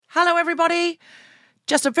Hello, everybody.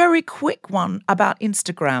 Just a very quick one about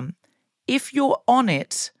Instagram. If you're on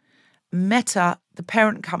it, Meta, the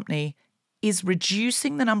parent company, is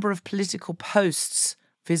reducing the number of political posts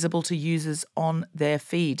visible to users on their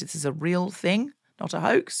feed. This is a real thing, not a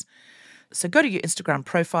hoax. So go to your Instagram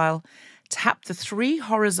profile, tap the 3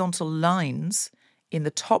 horizontal lines in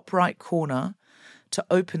the top right corner to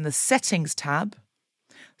open the Settings tab,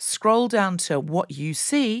 scroll down to What You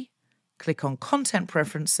See, click on Content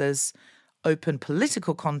Preferences, open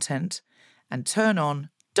Political Content, and turn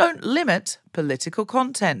on Don't Limit Political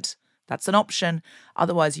Content. That's an option.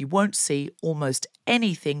 Otherwise, you won't see almost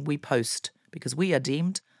anything we post because we are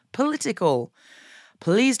deemed political.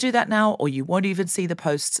 Please do that now, or you won't even see the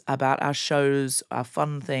posts about our shows, our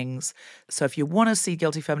fun things. So if you want to see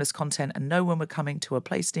Guilty Feminist content and know when we're coming to a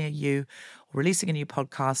place near you or releasing a new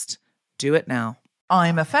podcast, do it now.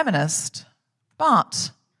 I'm a feminist,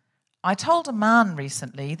 but I told a man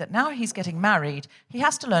recently that now he's getting married, he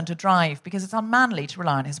has to learn to drive because it's unmanly to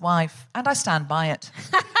rely on his wife, and I stand by it.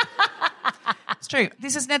 It's true.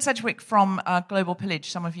 This is Ned Sedgwick from Global Pillage.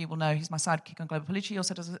 Some of you will know he's my sidekick on Global Pillage. He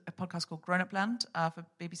also does a podcast called Grown Up Land for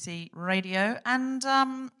BBC Radio, and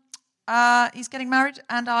he's getting married,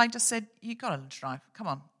 and I just said, you got to learn to drive. Come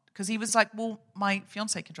on. Because he was like, well, my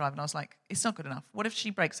fiancé can drive, and I was like, it's not good enough. What if she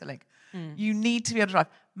breaks her leg? You need to be able to drive.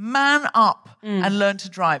 Man up and learn to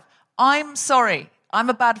drive. I'm sorry. I'm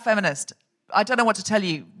a bad feminist. I don't know what to tell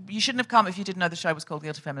you. You shouldn't have come if you didn't know the show was called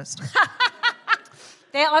Guilty Feminist.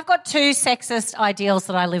 I've got 2 sexist ideals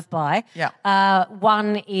that I live by. Yeah.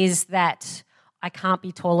 One is that I can't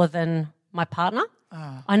be taller than my partner.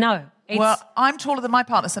 I know. Well, I'm taller than my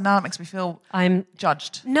partner, so now it makes me feel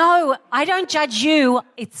judged. No, I don't judge you.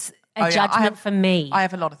 It's a judgment for me. I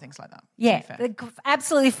have a lot of things like that. Yeah,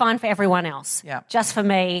 absolutely fine for everyone else. Yeah. Just for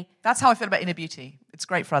me. That's how I feel about inner beauty. It's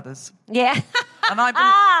great for others. Yeah. And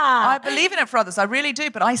I believe in it for others. I really do.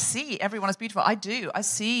 But I see everyone as beautiful. I do. I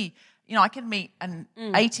see, I can meet an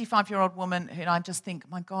 85-year-old woman who I just think,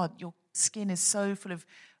 my God, your skin is so full of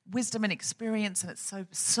wisdom and experience, and it's so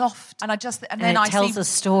soft. And then it tells a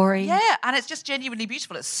story. Yeah, and it's just genuinely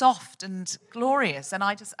beautiful. It's soft and glorious. And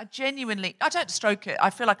I don't stroke it. I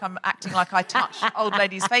feel like I'm acting like I touch old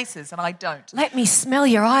ladies' faces, and I don't. Let me smell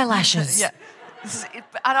your eyelashes. Yeah.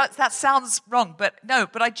 That sounds wrong, but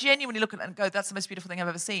I genuinely look at it and go, that's the most beautiful thing I've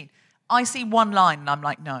ever seen. I see one line and I'm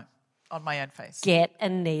like, no, on my own face. Get a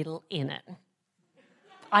needle in it. Is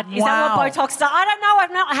that what Botox does? I don't know.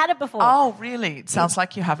 I've not had it before. Oh, really? It sounds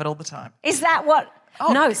like you have it all the time. Is that what?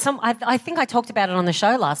 Oh. No, I think I talked about it on the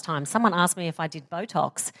show last time. Someone asked me if I did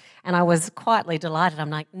Botox, and I was quietly delighted. I'm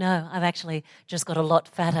like, no, I've actually just got a lot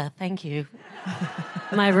fatter. Thank you.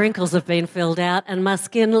 My wrinkles have been filled out, and my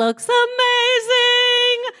skin looks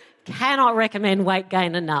amazing. Cannot recommend weight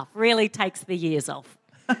gain enough. Really takes the years off.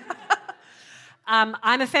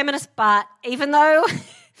 I'm a feminist, but even though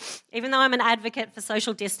I'm an advocate for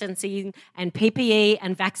social distancing and PPE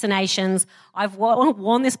and vaccinations, I've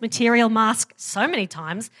worn this material mask so many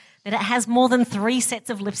times that it has more than 3 sets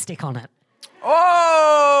of lipstick on it.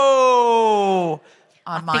 Oh!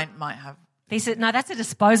 Mine might have. That's a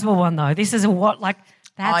disposable one, though. This is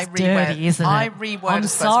that's dirty, isn't it? I rewear I'm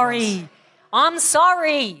sorry. I'm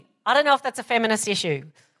sorry. I don't know if that's a feminist issue.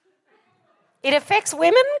 It affects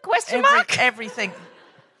women? Question mark?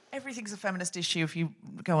 Everything's a feminist issue if you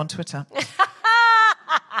go on Twitter.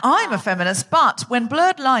 I'm a feminist, but when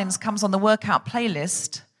Blurred Lines comes on the workout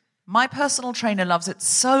playlist, my personal trainer loves it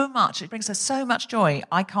so much. It brings her so much joy.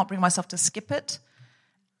 I can't bring myself to skip it.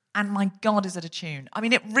 And my God, is it a tune. I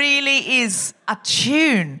mean, it really is a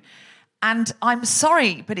tune. And I'm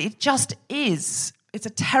sorry, but it just is. It's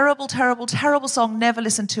a terrible, terrible, terrible song. Never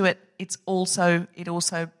listen to it. It also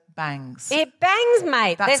bangs. It bangs,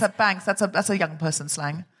 mate. That's a young person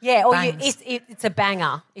slang. Yeah, or it's a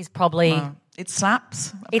banger is probably... It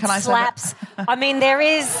slaps. It slaps. I mean, there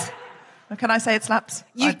is... Can I say it slaps?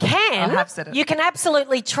 You can. I have said it. You can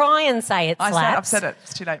absolutely try and say it slaps. I've said it.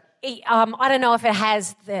 It's too late. I don't know if it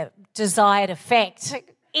has the desired effect.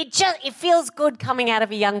 It feels good coming out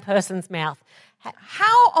of a young person's mouth.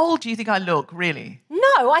 How old do you think I look, really?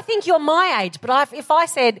 No, I think you're my age. But if I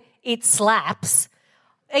said it slaps...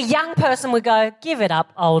 A young person would go, give it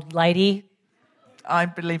up, old lady. I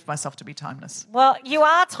believe myself to be timeless. Well, you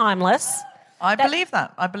are timeless. I believe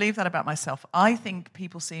that. I believe that about myself. I think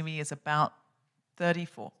people see me as about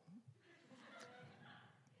 34.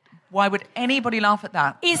 Why would anybody laugh at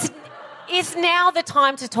that? Is now the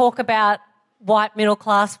time to talk about white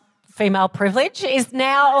middle-class female privilege? Is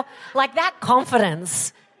now, that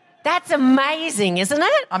confidence That's amazing, isn't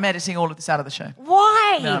it? I'm editing all of this out of the show.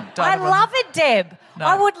 Why? No, don't I love it, Deb. No.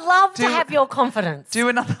 I would love to have your confidence. Do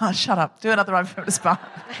another... shut up. Do another I'm a feminist but.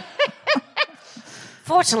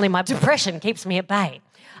 Fortunately, my depression keeps me at bay.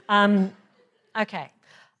 Okay.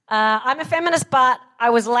 I'm a feminist, but I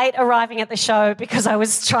was late arriving at the show because I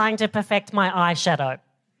was trying to perfect my eyeshadow.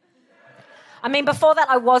 I mean, before that,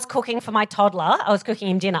 I was cooking for my toddler. I was cooking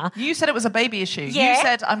him dinner. You said it was a baby issue. Yeah. You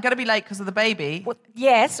said, I'm going to be late because of the baby. Well,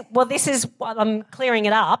 yes. Well, this is... I'm clearing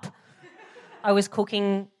it up. I was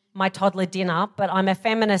cooking my toddler dinner, but I'm a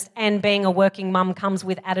feminist, and being a working mum comes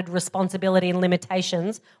with added responsibility and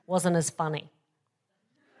limitations. Wasn't as funny.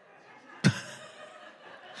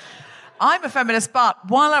 I'm a feminist, but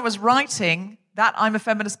while I was writing that I'm a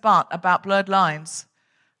feminist, but about blurred lines,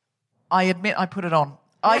 I admit I put it on.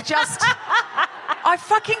 I was just, in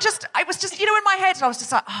my head, and I was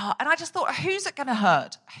just like, and I just thought, who's it going to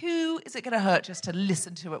hurt? Who is it going to hurt just to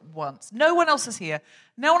listen to it once? No one else is here.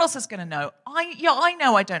 No one else is going to know. I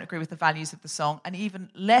know I don't agree with the values of the song, and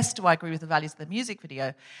even less do I agree with the values of the music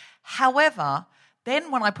video. However,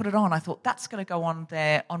 then when I put it on, I thought, that's going to go on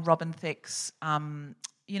there on Robin Thicke's, the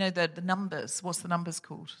numbers. What's the numbers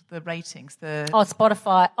called? The ratings.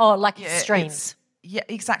 Spotify. His streams. Yeah,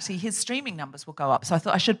 exactly. His streaming numbers will go up. So I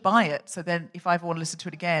thought I should buy it. So then if I ever want to listen to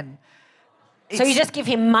it again... So you just give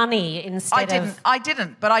him money instead of... I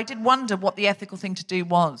didn't. But I did wonder what the ethical thing to do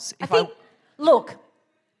was. I think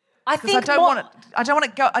I don't want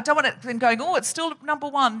it then going, it's still number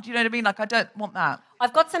one. Do you know what I mean? Like, I don't want that.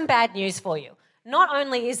 I've got some bad news for you. Not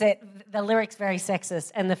only is it the lyrics very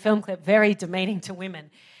sexist and the film clip very demeaning to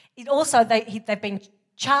women, it also they've been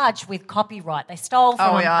charged with copyright. They stole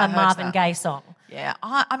from a Marvin Gaye song. Yeah,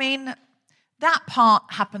 I mean, that part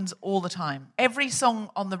happens all the time. Every song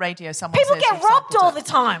on the radio, people get robbed all the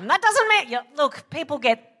time. That doesn't matter. Look, people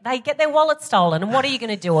get their wallet stolen, and what are you going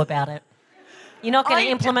to do about it? You're not going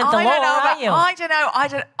to implement the law, are you? I don't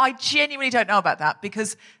know. I genuinely don't know about that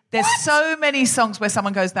because there's so many songs where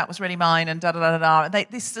someone goes, that was really mine, and da-da-da-da-da. And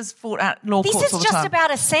this is fought out law courts all the time. This is just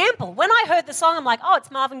about a sample. When I heard the song, I'm like,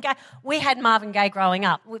 it's Marvin Gaye. We had Marvin Gaye growing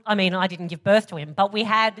up. I mean, I didn't give birth to him, but we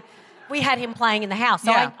had him playing in the house.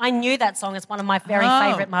 So I knew that song as one of my very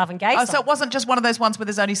favourite Marvin Gaye songs. So it wasn't just one of those ones where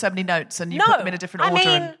there's only so many notes and you put them in a different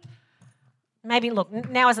order. Maybe, look,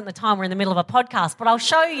 now isn't the time. We're in the middle of a podcast, but I'll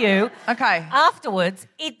show you afterwards.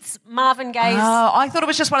 It's Marvin Gaye's... Oh, I thought it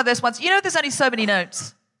was just one of those ones. There's only so many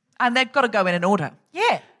notes and they've got to go in an order.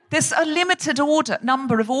 Yeah. There's a limited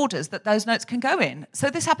number of orders that those notes can go in.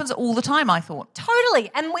 So this happens all the time, I thought.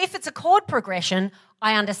 Totally. And if it's a chord progression,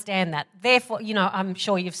 I understand that. Therefore, I'm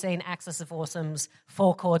sure you've seen Axis of Awesome's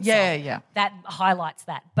 4-chord song. Yeah. That highlights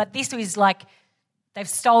that. But this is like... They've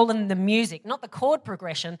stolen the music, not the chord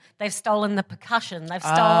progression. They've stolen the percussion. They've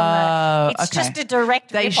stolen It's just a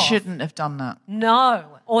direct They rip-off. shouldn't have done that. No.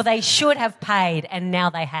 Or they should have paid, and now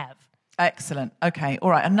they have. Excellent. Okay. All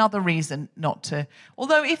right. Another reason not to.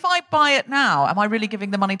 Although if I buy it now, am I really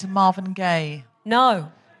giving the money to Marvin Gaye? No.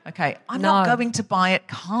 Okay. I'm not going to buy it.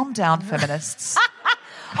 Calm down, feminists.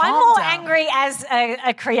 I'm more angry as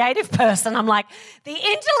a creative person. I'm like, the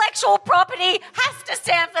intellectual property has to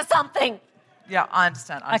stand for something. Yeah, I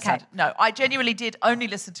understand. Okay. No, I genuinely did only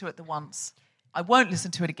listen to it the once. I won't listen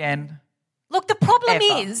to it again. Look, the problem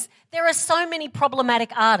is there are so many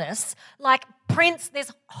problematic artists. Like Prince, there's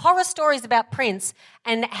horror stories about Prince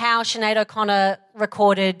and how Sinead O'Connor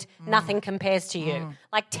recorded Nothing Compares to You.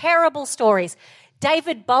 Like terrible stories.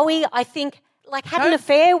 David Bowie, I think, had an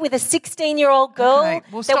affair with a 16-year-old girl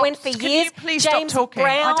that went for years. Can you please James stop talking?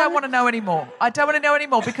 Brown. I don't want to know anymore.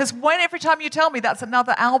 Because every time you tell me that's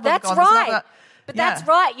another album that's gone. Right. That's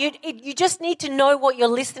right. You just need to know what you're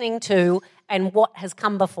listening to and what has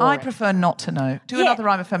come before. I prefer not to know. Do another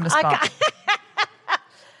I'm a feminist but.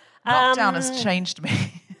 Lockdown has changed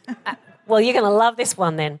me. Well, you're going to love this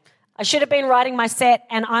one then. I should have been writing my set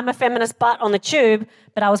and I'm a feminist butt on the tube,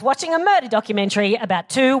 but I was watching a murder documentary about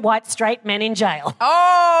 2 white straight men in jail.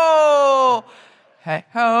 Oh! Hey,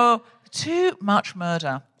 ho. Too much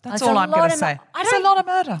murder. That's all I'm going to say. There's a lot of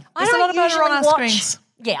murder. There's a lot of murder on our screens.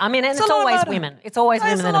 Yeah, I mean, and it's always women. It's always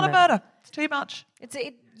women. It's a lot of murder. It's too much.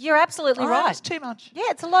 You're absolutely right. It's too much. Yeah,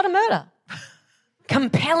 it's a lot of murder.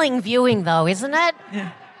 Compelling viewing, though, isn't it?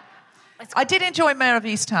 Yeah. I did enjoy Mayor of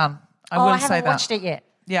Easttown. I will say that. I haven't watched it yet.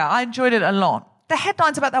 Yeah, I enjoyed it a lot. The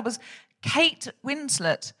headlines about that was Kate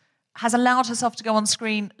Winslet has allowed herself to go on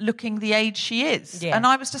screen looking the age she is. Yeah. And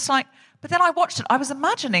I was just like... But then I watched it. I was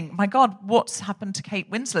imagining, my God, what's happened to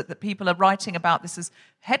Kate Winslet that people are writing about this as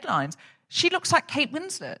headlines. She looks like Kate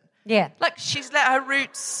Winslet. Yeah. Like she's let her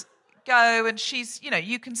roots go and she's,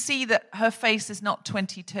 you can see that her face is not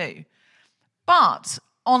 22. But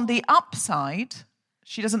on the upside,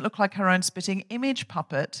 she doesn't look like her own spitting image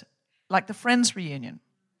puppet, like the Friends reunion.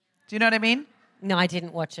 Do you know what I mean? No, I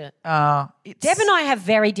didn't watch it. Deb and I have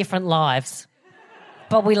very different lives,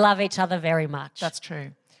 but we love each other very much. That's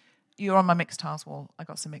true. You're on my mixed tiles wall. I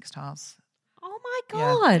got some mixed tiles. Oh, my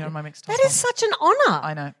God. Yeah, you're on my mixed tiles That is such an honour.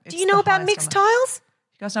 I know. Do you know about mixed tiles?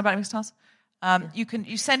 You guys know about mixed tiles?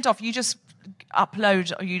 You send off, you just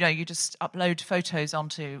upload, you just upload photos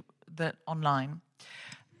onto the online.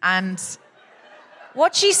 And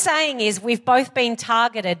what she's saying is we've both been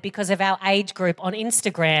targeted because of our age group on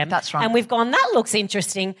Instagram. That's right. And we've gone, that looks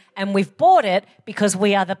interesting, and we've bought it because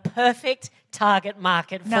we are the perfect target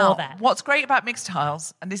market for that. What's great about mixed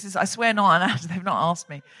tiles, and this is, I swear not an ad, they've not asked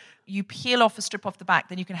me, you peel off a strip off the back,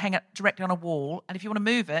 then you can hang it directly on a wall, and if you want to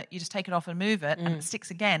move it, you just take it off and move it, and it sticks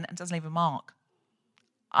again and doesn't leave a mark.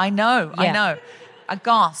 I know. A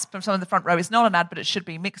gasp from someone in the front row. It's not an ad, but it should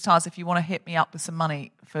be. Mixed tiles, if you want to hit me up with some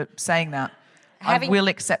money for saying that, I will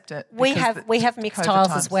accept it. We have mixed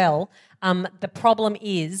tiles as well. The problem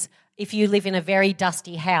is if you live in a very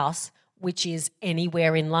dusty house, which is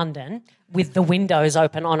anywhere in London, with the windows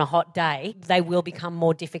open on a hot day, they will become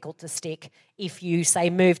more difficult to stick if you, say,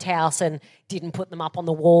 moved house and didn't put them up on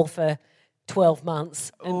the wall for 12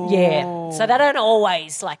 months. Yeah. So they don't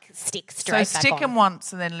always, stick straight back on. So stick them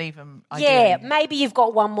once and then leave them, ideally. Yeah, maybe you've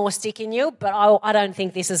got one more stick in you, but I don't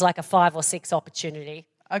think this is like a 5 or 6 opportunity.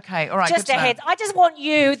 Okay, all right. Just ahead. I just want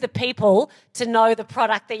you, the people, to know the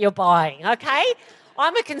product that you're buying, okay?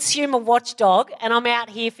 I'm a consumer watchdog, and I'm out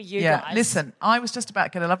here for you guys. Listen, I was just about to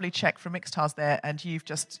get a lovely check from Mixed Tiles there, and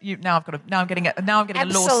now I'm getting a lawsuit.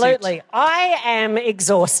 Absolutely, I am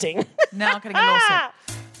exhausting. Now I'm getting a lawsuit.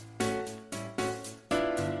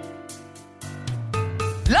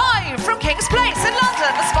 Live from King's Place in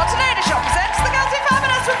London, the Spontaneity Shop presents The Guilty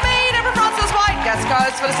Feminist with me, Deborah Francis-White, guest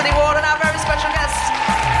host Felicity Ward, and our very special guests,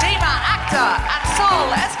 Dema, Aktaa,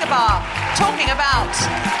 and Escobar, talking about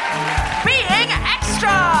being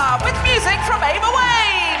extra with music from Ava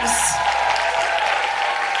Waves.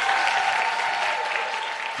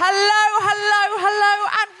 Hello,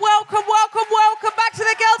 and welcome back to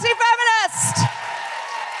The Guilty Feminist.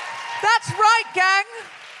 That's right, gang.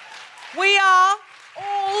 We are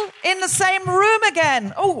all in the same room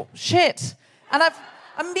again. Oh, shit. And I've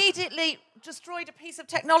immediately destroyed a piece of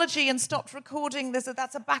technology and stopped recording.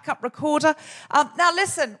 That's a backup recorder. Now,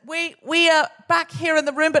 listen, we are back here in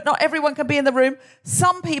the room, but not everyone can be in the room.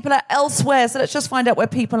 Some people are elsewhere, so let's just find out where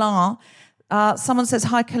people are. Someone says,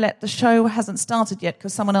 hi, Colette, the show hasn't started yet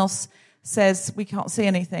because someone else says we can't see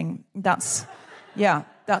anything. That's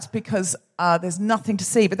because there's nothing to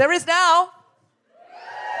see, but there is now.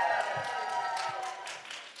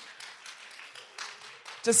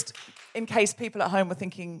 Just in case people at home were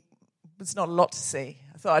thinking there's not a lot to see,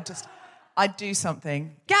 I thought I'd do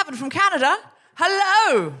something. Gavin from Canada,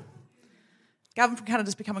 hello. Gavin from Canada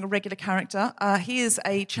is becoming a regular character. He is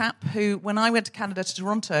a chap who, when I went to Canada, to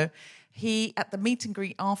Toronto, he, at the meet and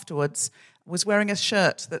greet afterwards, was wearing a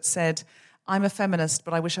shirt that said, I'm a feminist,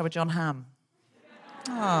 but I wish I were John Hamm.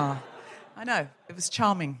 I know, it was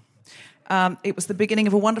charming. It was the beginning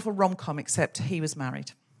of a wonderful rom-com, except he was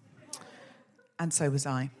married. And so was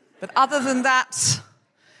I. But other than that,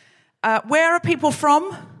 where are people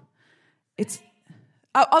from? It's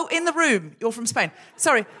in the room. You're from Spain.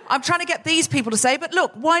 Sorry, I'm trying to get these people to say, but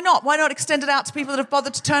look, why not? Why not extend it out to people that have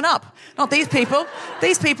bothered to turn up? Not these people.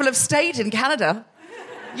 These people have stayed in Canada.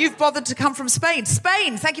 You've bothered to come from Spain.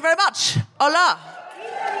 Spain, thank you very much. Hola.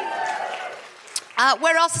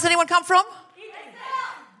 Where else has anyone come from?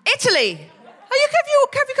 Italy. Have you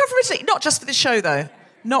come from Italy? Not just for this show, though.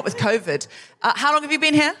 Not with COVID. How long have you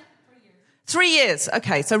been here? 3 years.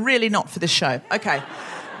 Okay, so really not for this show. Okay.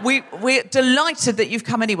 We're delighted that you've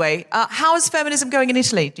come anyway. How is feminism going in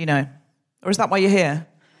Italy, do you know? Or is that why you're here?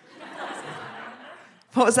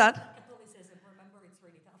 What was that?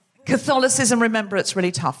 Catholicism, remember it's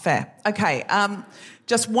really tough. Fair. Okay,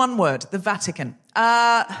 just one word, the Vatican.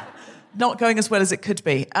 Not going as well as it could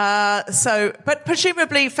be. But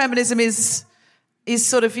presumably feminism is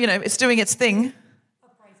sort of, it's doing its thing.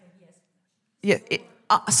 Yeah,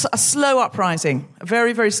 a slow uprising, a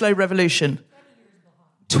very, very slow revolution.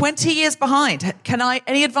 20 years behind.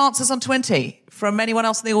 Any advances on 20 from anyone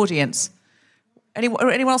else in the audience?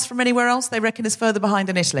 Anyone else from anywhere else they reckon is further behind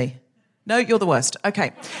than Italy? No, you're the worst.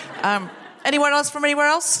 Okay. Anyone else from anywhere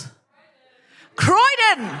else?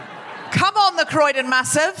 Croydon! Come on, the Croydon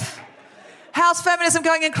Massive. How's feminism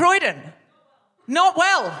going in Croydon? Not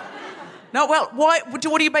well. Not well. Why? What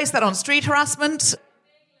do you base that on? Street harassment?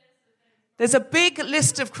 There's a big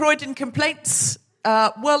list of Croydon complaints.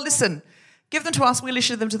 Well, listen, give them to us. We'll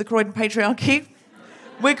issue them to the Croydon Patriarchy.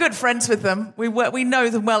 We're good friends with them. We know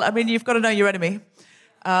them well. I mean, you've got to know your enemy.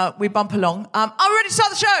 We bump along. Are we ready to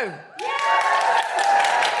start the show?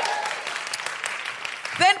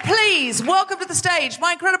 Then please welcome to the stage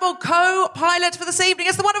my incredible co-pilot for this evening.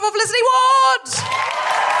 It's the wonderful Felicity Ward.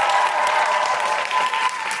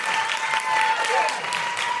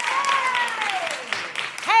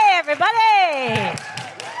 Hey, everybody.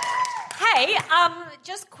 Hey,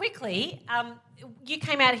 just quickly, you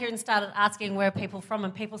came out here and started asking where are people from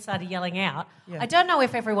and people started yelling out. Yeah. I don't know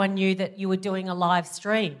if everyone knew that you were doing a live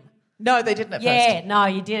stream. No, they didn't at first. Yeah, no,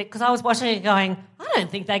 you did it because I was watching it going, I don't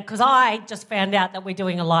think because I just found out that we're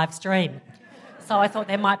doing a live stream. So I thought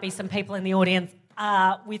there might be some people in the audience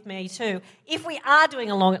with me too. If we are doing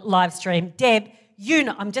a live stream, Deb, you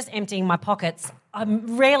know, I'm just emptying my pockets. I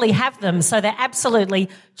rarely have them, so they're absolutely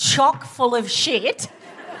chock full of shit.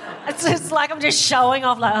 It's just like I'm just showing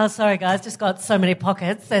off like, oh, sorry, guys, just got so many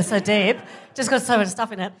pockets. They're so deep. Just got so much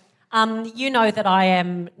stuff in it. You know that I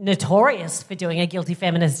am notorious for doing a guilty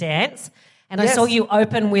feminist dance. And yes. I saw you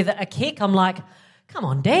open with a kick. I'm like, come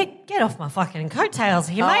on, Dad, get off my fucking coattails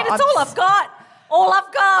here, mate. It's all I've got. All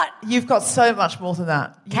I've got. You've got so much more than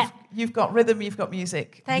that. You've got rhythm, you've got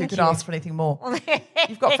music. Thank you. Who could ask for anything more?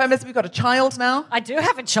 You've got feminism, you've got a child now. I do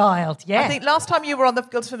have a child, yeah. I think last time you were on the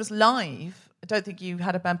Guilty Feminist Live, I don't think you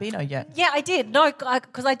had a bambino yet. Yeah, I did. No,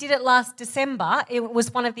 because I did it last December. It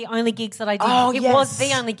was one of the only gigs that I did. Oh, it was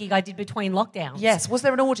the only gig I did between lockdowns. Yes. Was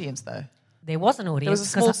there an audience, though? There was an audience. There was a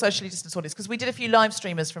small socially distanced audience because we did a few live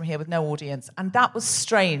streamers from here with no audience, and that was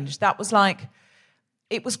strange. That was like,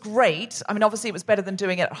 it was great. I mean, obviously it was better than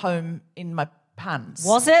doing it at home in my pants.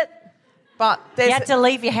 Was it? But you had to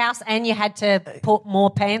leave your house and you had to put more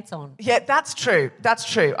pants on. Yeah, that's true. That's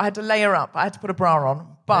true. I had to layer up. I had to put a bra on.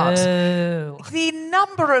 But the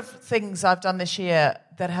number of things I've done this year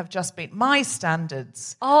that have just been my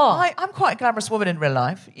standards. Oh. I'm quite a glamorous woman in real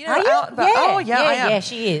life. You know, are you? Yeah, I am. Yeah,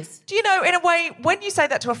 she is. Do you know, in a way, when you say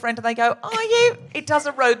that to a friend and they go, are you? It does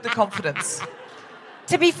erode the confidence.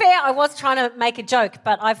 To be fair, I was trying to make a joke,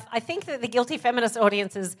 but I think that the guilty feminist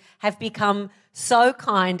audiences have become so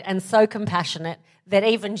kind and so compassionate that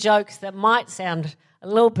even jokes that might sound a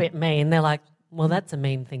little bit mean, they're like, well, that's a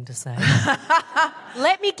mean thing to say.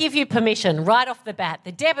 Let me give you permission right off the bat.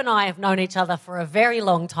 The Deb and I have known each other for a very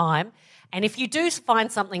long time, and if you do find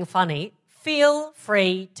something funny, feel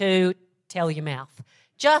free to tell your mouth.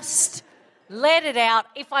 Just let it out.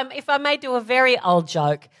 If I may do a very old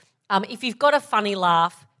joke, if you've got a funny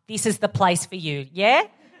laugh, this is the place for you, yeah?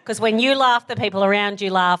 Because when you laugh, the people around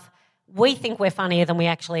you laugh. We think we're funnier than we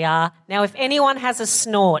actually are. Now, if anyone has a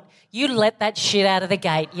snort, you let that shit out of the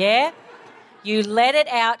gate, yeah? You let it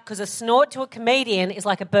out because a snort to a comedian is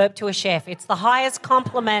like a burp to a chef. It's the highest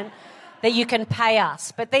compliment that you can pay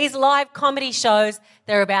us. But these live comedy shows,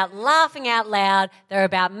 they're about laughing out loud. They're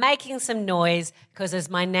about making some noise because, as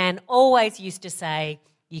my nan always used to say,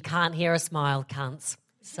 you can't hear a smile, cunts.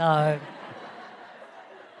 So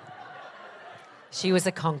she was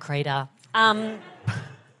a concreter.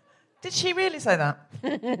 Did she really say that?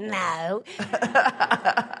 No.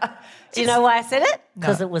 Do you know why I said it?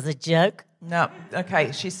 Because it was a joke. No.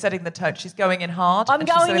 Okay, she's setting the tone. She's going in hard. I'm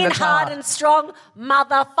going in hard and strong,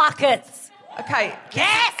 motherfuckers. Okay.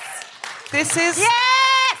 Yes! This is...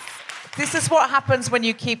 Yes! This is what happens when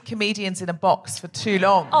you keep comedians in a box for too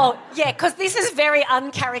long. Oh, yeah, because this is very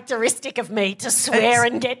uncharacteristic of me to swear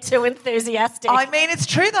and get too enthusiastic. I mean, it's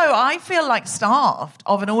true, though. I feel like starved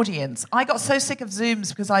of an audience. I got so sick of Zooms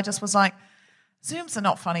because I just was like, Zooms are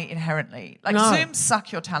not funny inherently. Like, no. Zooms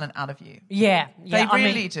suck your talent out of you. Yeah. They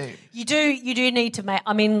really do. You do need to make...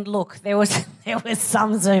 I mean, look, there was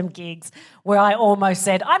some Zoom gigs where I almost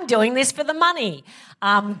said, I'm doing this for the money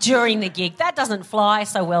during the gig. That doesn't fly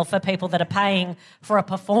so well for people that are paying for a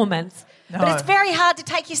performance. No. But it's very hard to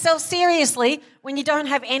take yourself seriously when you don't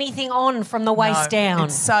have anything on from the waist down.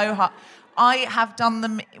 It's so hard. I have done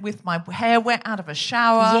them with my hair wet out of a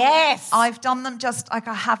shower. Yes. I've done them just like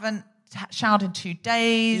I haven't showered in 2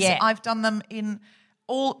 days. Yeah. I've done them in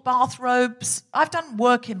all bathrobes. I've done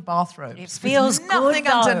work in bathrobes. It feels good, nothing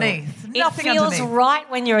underneath. Nothing underneath. It feels right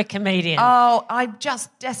when you're a comedian. Oh, I'm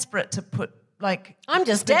just desperate to put I'm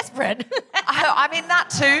just desperate. I mean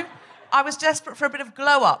that too. I was desperate for a bit of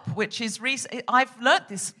glow up, which is I've learnt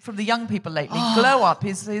this from the young people lately. Glow up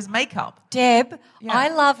is makeup. Deb, I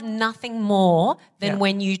love nothing more than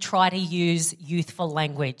when you try to use youthful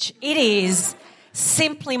language. It is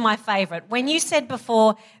simply my favourite. When you said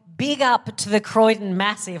before, big up to the Croydon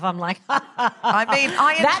Massive, I'm like,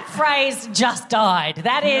 that phrase just died.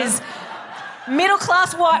 That is...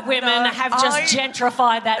 Middle-class white women have just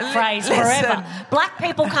gentrified that phrase forever. Black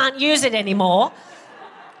people can't use it anymore.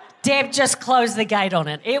 Deb just closed the gate on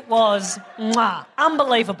it. It was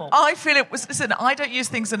unbelievable. I feel it was... Listen, I don't use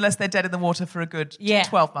things unless they're dead in the water for a good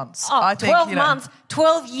 12 months. Oh, I think, 12 months,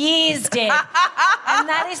 12 years, Deb. And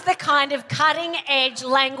that is the kind of cutting-edge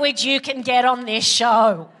language you can get on this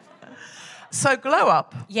show. So glow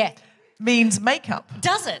up means makeup.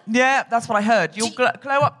 Does it? Yeah, that's what I heard. You'll glow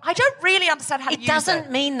up. I don't really understand how to use it. It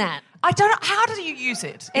doesn't mean that. I don't know. How do you use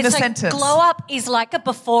it in a sentence? Glow up is like a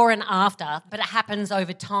before and after, but it happens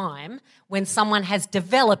over time when someone has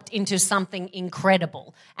developed into something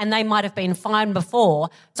incredible and they might have been fine before.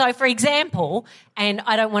 So, for example, and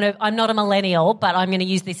I'm not a millennial, but I'm going to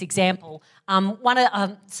use this example.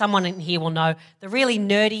 Someone in here will know the really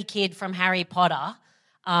nerdy kid from Harry Potter.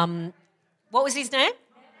 What was his name?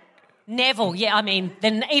 Neville. Yeah, I mean,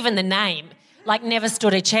 even the name, like, never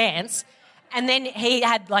stood a chance. And then he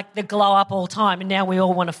had, like, the glow up all time, and now we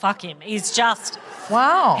all want to fuck him. He's just...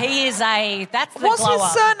 Wow. He is that's the glow up.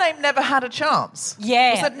 Was his surname Never Had a Chance?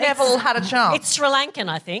 Yeah. Was it Neville Had a Chance? It's Sri Lankan,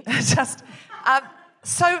 I think.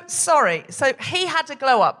 Sorry. So he had to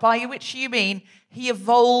glow up, by which you mean he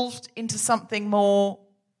evolved into something more...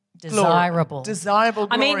 Desirable. Desirable,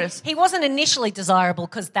 glorious. I mean, he wasn't initially desirable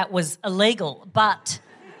because that was illegal, but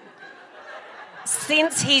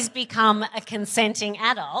since he's become a consenting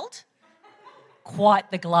adult... Quite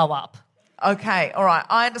the glow up. Okay, all right,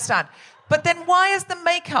 I understand. But then why is the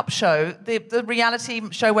makeup show, the reality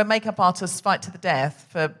show where makeup artists fight to the death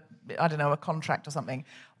for, I don't know, a contract or something,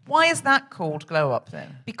 why is that called glow up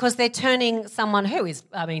then? Because they're turning someone who is,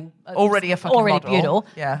 already a fucking model.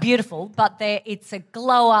 Beautiful, but it's a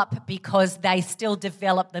glow up because they still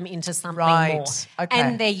develop them into something more. Okay.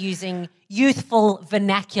 And they're using youthful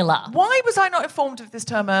vernacular. Why was I not informed of this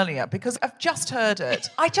term earlier? Because I've just heard it.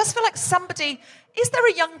 I just feel like is there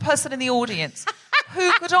a young person in the audience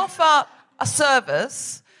who could offer a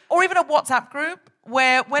service or even a WhatsApp group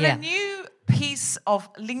where when a new piece of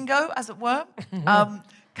lingo, as it were,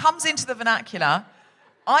 comes into the vernacular,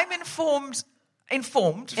 I'm informed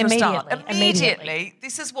for a start. Immediately.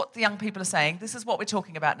 This is what the young people are saying. This is what we're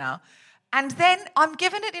talking about now. And then I'm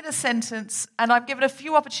given it in a sentence and I'm given a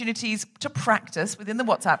few opportunities to practice within the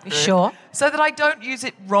WhatsApp group. Sure. So that I don't use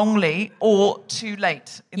it wrongly or too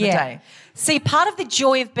late in the day. See, part of the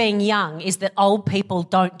joy of being young is that old people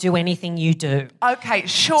don't do anything you do. Okay,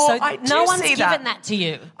 sure. So I do no one's see given that to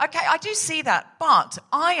you. Okay, I do see that. But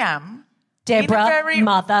I am... Deborah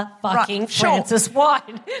motherfucking Francis Wine.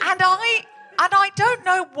 And I don't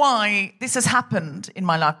know why this has happened in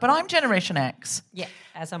my life, but I'm Generation X. Yeah,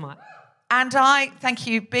 as am I. And thank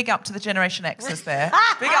you, big up to the Generation X's there.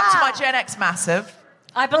 Big up to my Gen X massive.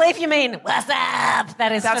 I believe you mean, what's up?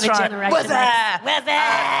 That is That's for the right. Generation What's X. up? What's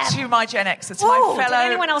up? To my Gen X's, Ooh, my fellow...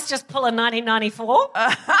 Did anyone else just pull a 1994?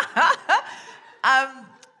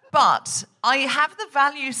 But I have the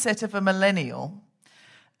value set of a millennial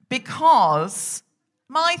because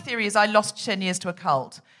my theory is I lost 10 years to a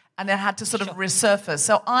cult and then had to sort of resurface.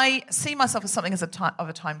 So I see myself as something of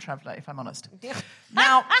a time traveller, if I'm honest.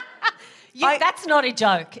 Now... that's not a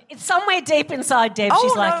joke. It's somewhere deep inside Deb.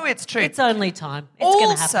 She's like, no, it's true. It's only time. It's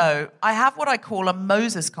going to happen. Also, I have what I call a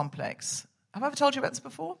Moses complex. Have I ever told you about this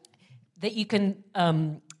before? That you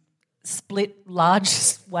can split large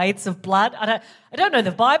swathes of blood. I don't know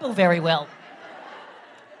the Bible very well.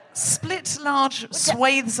 Split large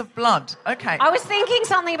swathes of blood. Okay. I was thinking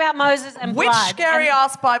something about Moses and blood. Which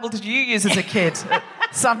scary-ass Bible did you use as a kid at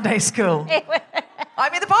Sunday school? I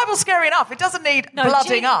mean, the Bible's scary enough. It doesn't need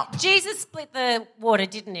blooding up. Jesus split the water,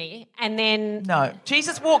 didn't he? And then... No.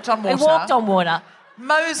 Jesus walked on water. He walked on water.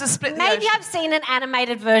 Moses split the Maybe ocean. I've seen an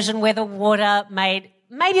animated version where the water made...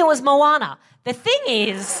 Maybe it was Moana. The thing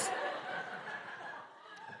is...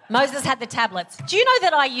 Moses had the tablets. Do you know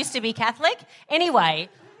that I used to be Catholic? Anyway,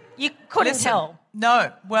 you couldn't tell.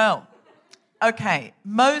 No. Well, okay.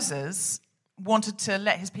 Moses wanted to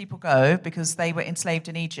let his people go because they were enslaved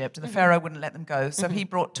in Egypt and the Pharaoh wouldn't let them go. So he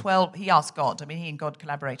brought 12... He asked God. I mean, he and God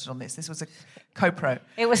collaborated on this. This was a co-pro.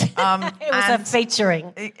 It was a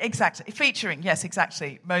featuring. Exactly. Featuring, yes,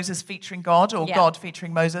 exactly. Moses featuring God or God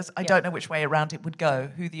featuring Moses. I don't know which way around it would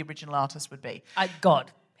go, who the original artist would be.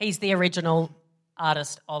 God. He's the original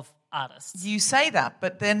artist of artists. You say that,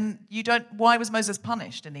 but then you don't... Why was Moses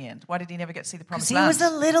punished in the end? Why did he never get to see the promised land? Because he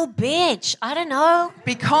was a little bitch. I don't know.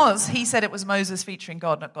 Because he said it was Moses featuring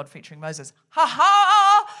God, not God featuring Moses.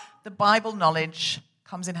 Ha-ha! The Bible knowledge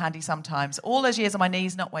comes in handy sometimes. All those years on my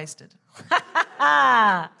knees, not wasted.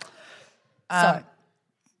 So,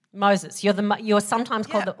 Moses, you're sometimes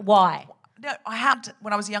called the... Why? No, I had,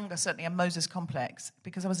 when I was younger, certainly a Moses complex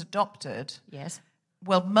because I was adopted. Yes.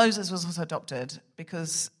 Well, Moses was also adopted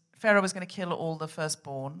because Pharaoh was going to kill all the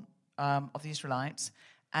firstborn of the Israelites,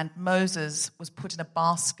 and Moses was put in a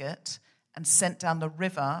basket and sent down the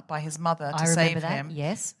river by his mother to I save remember that, him.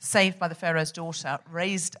 yes. Saved by the Pharaoh's daughter,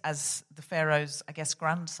 raised as the Pharaoh's, I guess,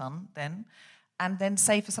 grandson then, and then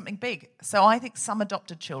saved for something big. So I think some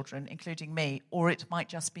adopted children, including me, or it might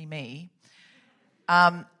just be me,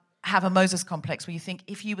 have a Moses complex where you think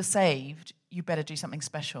if you were saved, you better do something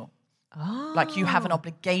special. Oh. Like you have an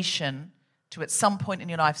obligation to, at some point in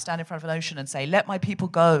your life, stand in front of an ocean and say, let my people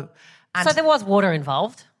go. And So there was water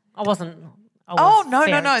involved.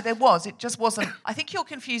 No, there was. It just wasn't. I think you're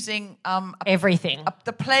confusing everything.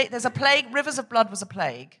 the plague. There's a plague. Rivers of blood was a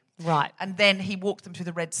plague. Right. And then he walked them through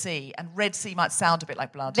the Red Sea. And Red Sea might sound a bit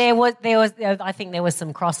like blood. There was. I think there was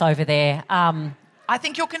some crossover there. I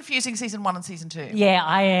think you're confusing season 1 and season 2. Yeah,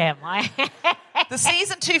 I am. The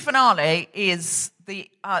season 2 finale is the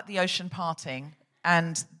ocean parting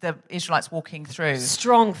and the Israelites walking through.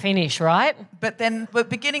 Strong finish, right? But then the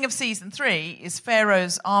beginning of season 3 is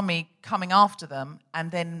Pharaoh's army coming after them,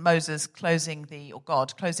 and then Moses closing the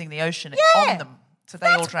ocean on them, so they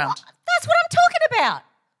all drowned. That's what I'm talking about.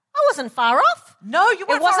 I wasn't far off. No, you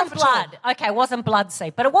weren't. It wasn't far off blood. Okay, it wasn't blood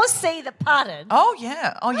sea, but it was sea that parted. Oh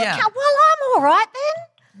yeah. Okay, well, I'm all right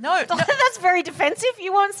then. No. That's very defensive.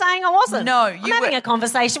 You weren't saying I wasn't. No, I'm having a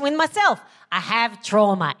conversation with myself. I have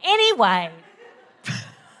trauma. Anyway,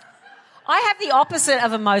 I have the opposite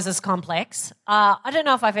of a Moses complex. I don't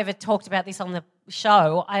know if I've ever talked about this on the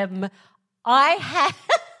show. I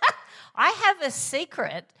have a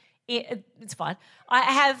secret. It's fine. I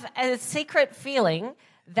have a secret feeling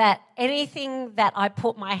that anything that I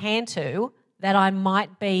put my hand to, that I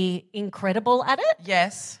might be incredible at it.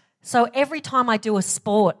 Yes. So every time I do a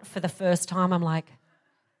sport for the first time, I'm like,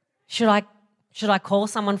 should I call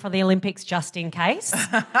someone for the Olympics just in case?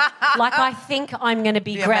 Like I think I'm going to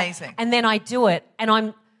be great. Amazing. And then I do it and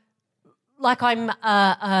I'm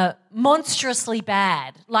monstrously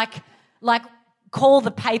bad. Like call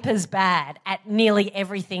the papers bad at nearly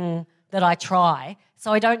everything that I try.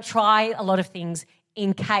 So I don't try a lot of things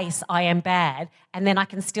in case I am bad, and then I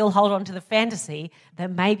can still hold on to the fantasy that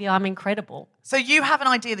maybe I'm incredible. So you have an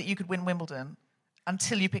idea that you could win Wimbledon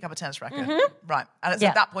until you pick up a tennis racket. Mm-hmm. Right. And it's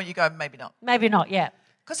at that point you go, maybe not. Maybe not, yeah.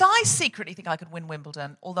 Because I secretly think I could win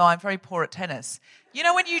Wimbledon, although I'm very poor at tennis. You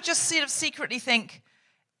know when you just sort of secretly think,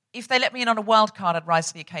 if they let me in on a wild card, I'd rise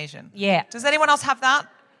to the occasion. Yeah. Does anyone else have that?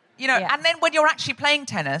 You know, Yeah. and then when you're actually playing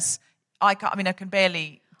tennis, I can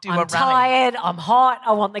barely do a I'm rally. tired, I'm hot,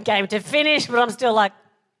 I want the game to finish, but I'm still like,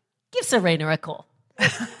 give Serena a call.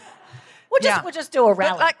 We'll just do a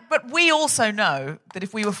rally. But we also know that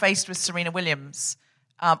if we were faced with Serena Williams,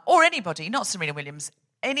 or anybody, not Serena Williams,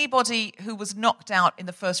 anybody who was knocked out in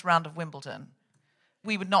the first round of Wimbledon,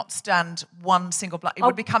 we would not stand one single blow. It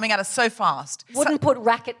would be coming at us so fast. Wouldn't put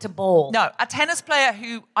racket to ball. No, a tennis player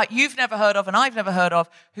who you've never heard of and I've never heard of,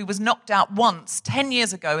 who was knocked out once 10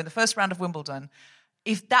 years ago in the first round of Wimbledon,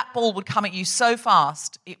 if that ball would come at you so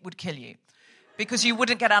fast, it would kill you. Because you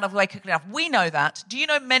wouldn't get out of the way quickly enough. We know that. Do you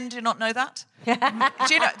know men do not know that? Do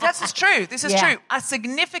you know? This is true. This is true. A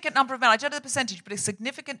significant number of men, I don't know the percentage, but a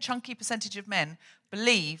significant chunky percentage of men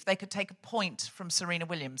believe they could take a point from Serena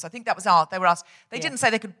Williams. I think that was they were asked. They didn't say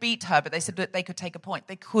they could beat her, but they said that they could take a point.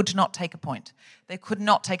 They could not take a point. They could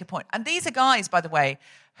not take a point. And these are guys, by the way,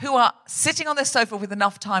 who are sitting on their sofa with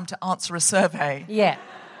enough time to answer a survey. Yeah.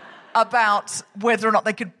 About whether or not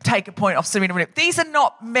they could take a point off Serena Williams. These are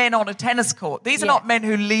not men on a tennis court. These are not men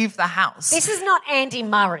who leave the house. This is not Andy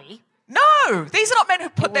Murray. No, these are not men who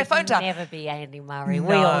put their phone down. It would never be Andy Murray. No.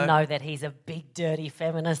 We all know that he's a big, dirty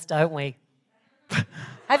feminist, don't we?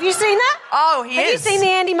 Have you seen that? Oh, he is. Have you seen the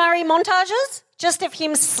Andy Murray montages? Just of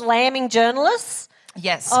him slamming journalists?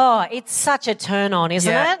 Yes. Oh, it's such a turn-on,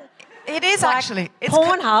 isn't it? It is actually. It's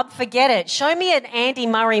Pornhub, forget it. Show me an Andy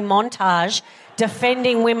Murray montage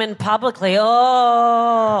defending women publicly.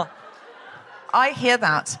 Oh. I hear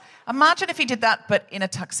that. Imagine if he did that, but in a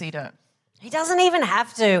tuxedo. He doesn't even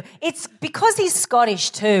have to. It's because he's Scottish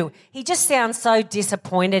too. He just sounds so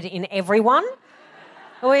disappointed in everyone.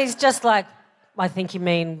 Or he's just like, I think you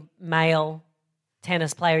mean male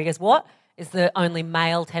tennis player. He goes, what? Is the only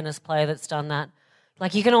male tennis player that's done that.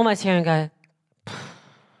 Like you can almost hear him go,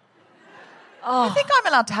 I think I'm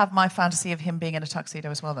allowed to have my fantasy of him being in a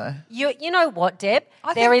tuxedo as well, though. You know what, Deb?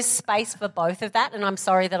 There is space for both of that, and I'm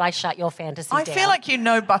sorry that I shut your fantasy down. I feel like you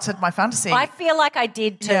buttered my fantasy. I feel like I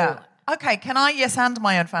did too. Yeah. Okay, can I yes and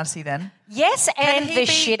my own fantasy then? Yes, and the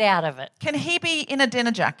shit out of it. Can he be in a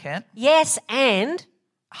dinner jacket? Yes, and...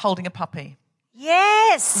 holding a puppy?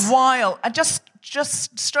 Yes! While... and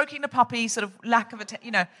just stroking the puppy, sort of lack of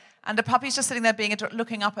attention, and the puppy's just sitting there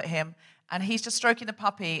looking up at him, and he's just stroking the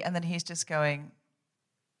puppy, and then he's just going,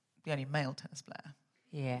 the only male tennis player.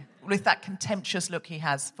 Yeah. With that contemptuous look he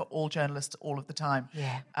has for all journalists all of the time.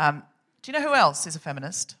 Yeah. Do you know who else is a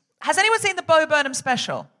feminist? Has anyone seen the Bo Burnham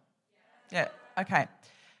special? Yeah. Okay.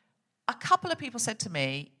 A couple of people said to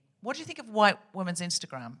me, what do you think of white woman's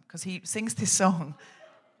Instagram? Because he sings this song.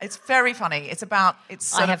 It's very funny. It's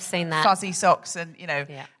sort of seen that. Fuzzy socks and,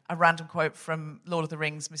 Yeah. a random quote from Lord of the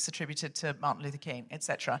Rings misattributed to Martin Luther King,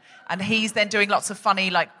 etc. And he's then doing lots of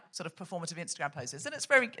funny, sort of performative Instagram poses. And it's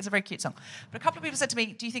a very cute song. But a couple of people said to me,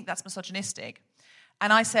 do you think that's misogynistic?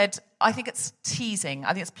 And I said, I think it's teasing.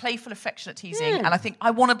 I think it's playful, affectionate teasing. And I think I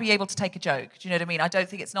want to be able to take a joke. Do you know what I mean? I don't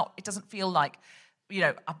think it doesn't feel like,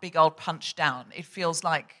 a big old punch down. It feels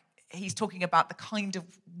like he's talking about the kind of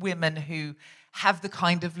women who have the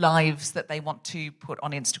kind of lives that they want to put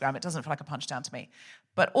on Instagram. It doesn't feel like a punch down to me.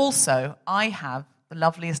 But also, I have the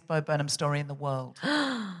loveliest Bo Burnham story in the world.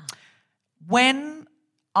 When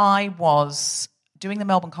I was doing the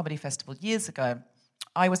Melbourne Comedy Festival years ago,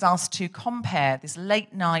 I was asked to compare this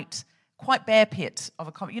late night, quite bear pit of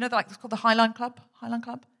a comedy. It's called the Highline Club? Highline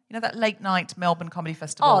Club? That late night Melbourne Comedy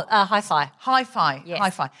Festival? Oh, Hi-Fi. Hi-Fi, yes.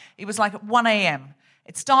 Hi-Fi. It was like at 1 a.m.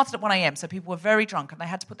 It started at 1 a.m, so people were very drunk, and they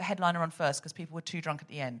had to put the headliner on first because people were too drunk at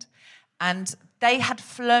the end. And they had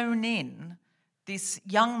flown in this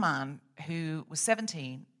young man who was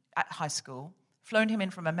 17 at high school, flown him in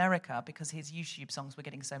from America because his YouTube songs were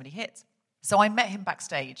getting so many hits. So I met him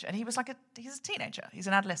backstage, and he was he's a teenager, he's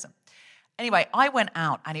an adolescent. Anyway, I went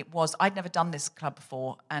out, and I'd never done this club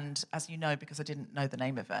before, and as you know, because I didn't know the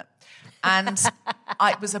name of it, and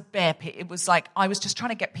it was a bear pit. It was like I was just trying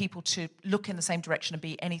to get people to look in the same direction and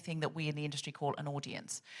be anything that we in the industry call an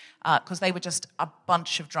audience, because they were just a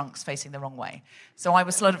bunch of drunks facing the wrong way. So I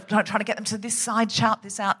was sort of trying to get them to this side, shout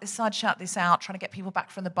this out, this side, shout this out, trying to get people back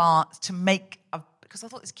from the bar to make because I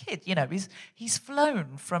thought this kid, he's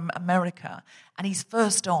flown from America, and he's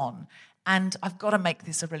first on, and I've got to make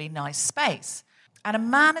this a really nice space. And a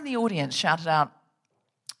man in the audience shouted out,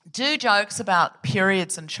 do jokes about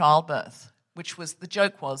periods and childbirth, the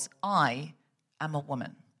joke was, I am a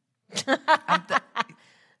woman.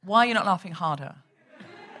 Why are you not laughing harder?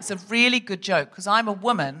 It's a really good joke, because I'm a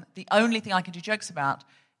woman. The only thing I can do jokes about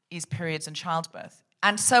is periods and childbirth.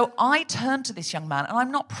 And so I turned to this young man, and I'm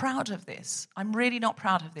not proud of this. I'm really not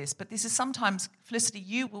proud of this. But this is sometimes, Felicity,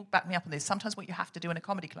 you will back me up on this, sometimes what you have to do in a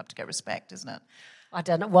comedy club to get respect, isn't it? I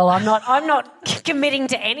don't know. Well, I'm not committing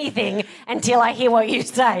to anything until I hear what you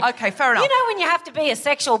say. Okay, fair enough. When you have to be a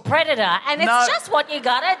sexual predator, and it's just what you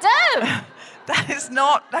gotta do. That is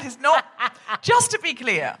not, just to be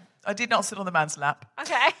clear, I did not sit on the man's lap.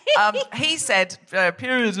 Okay. He said,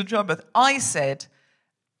 periods and childbirth. I said,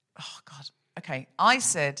 I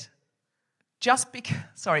said, just because...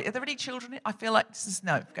 Sorry, are there any children? I feel like this is...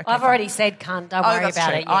 No. Okay, I've already said cunt. Don't worry that's about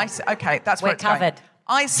true. it yet. Okay, that's where it's covered. Going.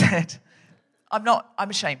 I said... I'm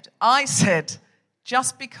ashamed. I said,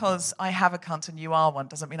 just because I have a cunt and you are one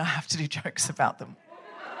doesn't mean I have to do jokes about them.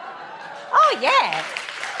 Oh, yeah.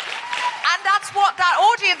 And that's what that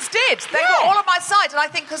audience did. They were all on my side. And I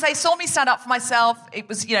think because they saw me stand up for myself, it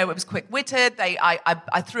was quick-witted.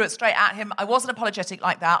 I threw it straight at him. I wasn't apologetic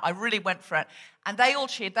like that. I really went for it. And they all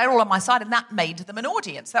cheered. They were all on my side, and that made them an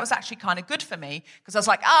audience. That was actually kind of good for me, because I was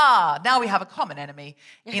like, now we have a common enemy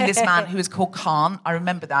in this man who is called Khan. I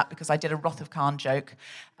remember that because I did a Wrath of Khan joke.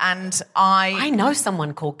 And I know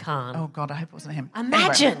someone called Khan. Oh, God, I hope it wasn't him.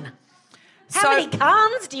 Imagine. Anyway. How many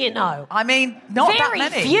Khans do you know? I mean, not Very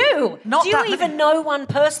that many. few. Not do you that even many. know one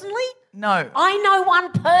personally? No. I know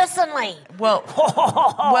one personally.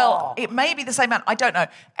 Well, it may be the same man. I don't know.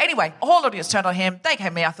 Anyway, the whole audience turned on him. They came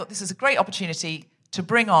to me. I thought this is a great opportunity to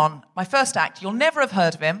bring on my first act. You'll never have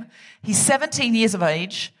heard of him. He's 17 years of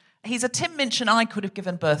age. He's a Tim Minchin I could have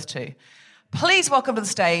given birth to. Please welcome to the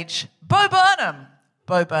stage, Bo Burnham.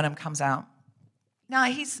 Bo Burnham comes out. Now,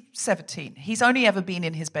 he's 17. He's only ever been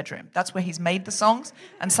in his bedroom. That's where he's made the songs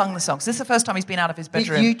and sung the songs. This is the first time he's been out of his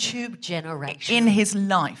bedroom. The YouTube generation. In his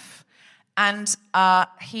life. And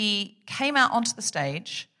he came out onto the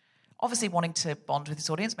stage, obviously wanting to bond with his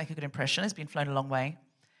audience, make a good impression. He's been flown a long way.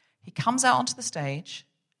 He comes out onto the stage.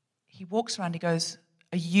 He walks around. He goes,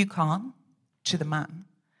 "Are you Khan?" to the man.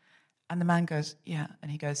 And the man goes, "Yeah."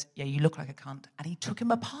 And he goes, "Yeah, you look like a cunt." And he took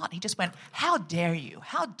him apart. He just went, "How dare you?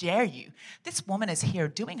 How dare you? This woman is here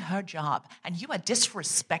doing her job, and you are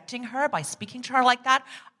disrespecting her by speaking to her like that?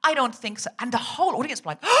 I don't think so." And the whole audience was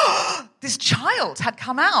like, "Oh, this child had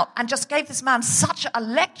come out and just gave this man such a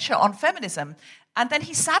lecture on feminism." And then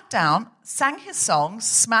he sat down, sang his songs,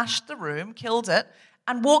 smashed the room, killed it,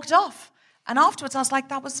 and walked off. And afterwards, I was like,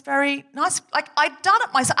 that was very nice. Like, I'd done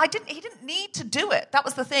it myself. He didn't need to do it. That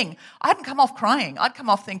was the thing. I hadn't come off crying. I'd come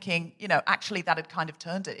off thinking, actually that had kind of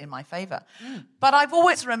turned it in my favour. But I've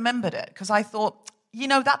always remembered it because I thought,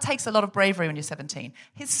 that takes a lot of bravery when you're 17.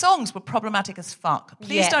 His songs were problematic as fuck.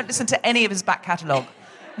 Please don't listen to any of his back catalogue.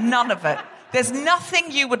 None of it. There's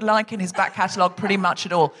nothing you would like in his back catalogue pretty much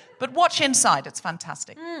at all. But watch Inside. It's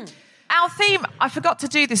fantastic. Our theme, I forgot to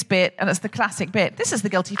do this bit, and it's the classic bit. This is The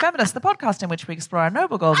Guilty Feminist, the podcast in which we explore our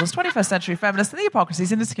noble goals as 21st century feminists and the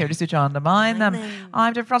hypocrisies and insecurities which undermine them.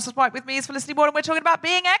 I'm Dema Francis White. With me is Felicity Ward, and we're talking about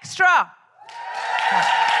being extra.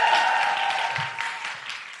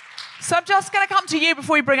 So I'm just going to come to you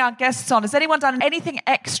before we bring our guests on. Has anyone done anything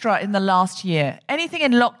extra in the last year? Anything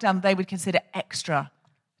in lockdown they would consider extra?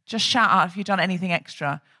 Just shout out if you've done anything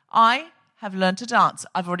extra. I have learned to dance.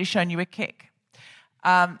 I've already shown you a kick.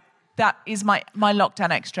 That is my lockdown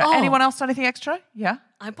extra. Oh. Anyone else do anything extra? Yeah?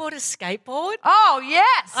 I bought a skateboard. Oh,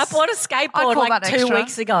 yes. I bought a skateboard like 2 extra.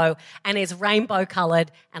 weeks ago, and it's rainbow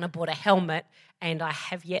coloured, and I bought a helmet, and I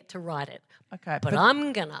have yet to ride it. Okay. But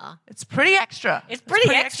I'm gonna. It's pretty extra. It's pretty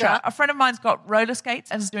extra. A friend of mine's got roller skates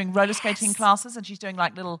and is doing roller skating classes, and she's doing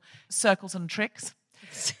like little circles and tricks.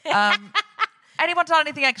 Anyone done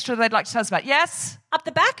anything extra they'd like to tell us about? Yes? Up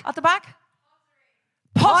the back? At the back?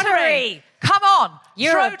 Pottery. Come on.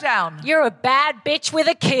 Throw down. You're a bad bitch with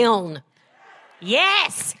a kiln.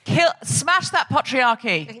 Yes. Smash that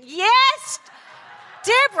patriarchy. Yes.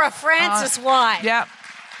 Deborah Francis White. Yeah.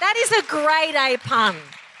 That is a grade A pun.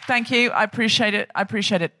 Thank you. I appreciate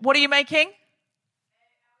it. What are you making?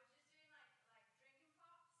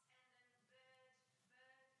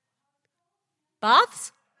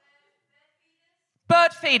 Baths?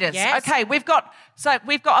 Bird feeders. Yes. Okay, we've got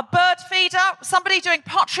a bird feeder, somebody doing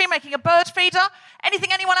pottery, making a bird feeder.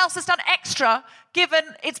 Anything anyone else has done extra, given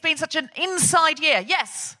it's been such an inside year?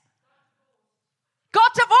 Yes.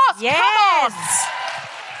 Got divorced. Yes.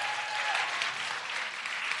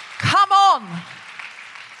 Come on.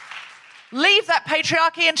 Leave that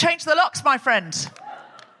patriarchy and change the locks, my friend.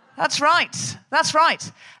 That's right.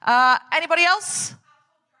 Anybody else?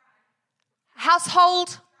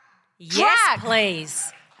 Household Yes, drag.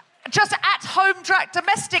 please. Just at-home drag,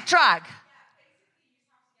 domestic drag.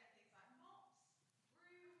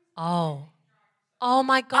 Oh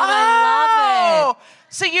my God, I love it.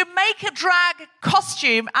 So you make a drag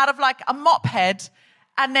costume out of like a mop head,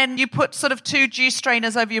 and then you put sort of 2 juice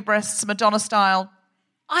strainers over your breasts, Madonna style.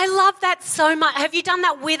 I love that so much. Have you done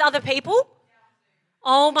that with other people?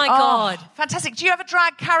 Oh my God. Fantastic. Do you have a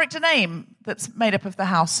drag character name that's made up of the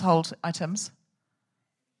household items?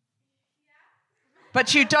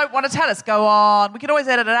 But you don't want to tell us. Go on. We can always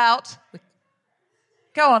edit it out.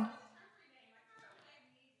 Go on.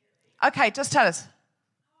 Okay, just tell us.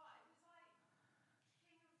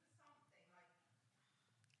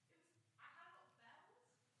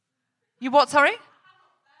 You what, sorry?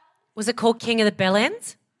 Was it called King of the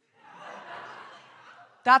Bellends?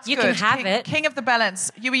 That's you good. You can have it. King of the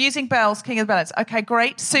Bellends. You were using bells, King of the Bellends. Okay,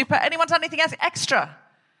 great, super. Anyone done anything else extra?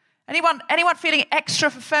 Anyone feeling extra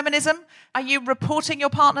for feminism? Are you reporting your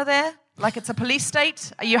partner there like it's a police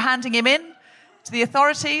state? Are you handing him in to the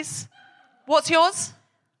authorities? What's yours?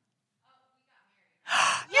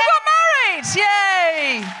 You got married!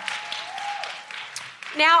 Yay!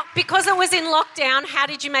 Now, because it was in lockdown, how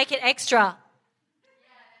did you make it extra?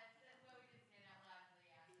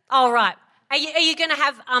 Oh, right. Are you going to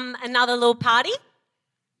have another little party?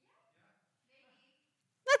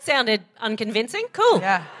 That sounded unconvincing. Cool.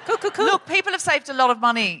 Yeah. Cool. Look, people have saved a lot of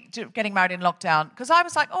money getting married in lockdown because I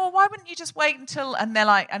was like, why wouldn't you just wait until... And they're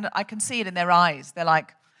like, and I can see it in their eyes. They're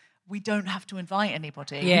like, we don't have to invite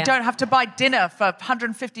anybody. Yeah. We don't have to buy dinner for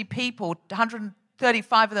 150 people,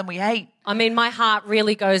 135 of them we hate. I mean, my heart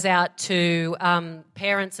really goes out to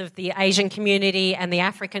parents of the Asian community and the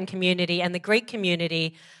African community and the Greek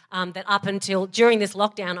community that up until during this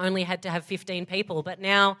lockdown only had to have 15 people. But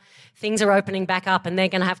now things are opening back up and they're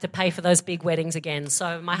going to have to pay for those big weddings again.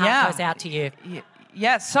 So my heart goes out to you.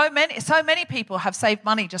 Yeah, so many people have saved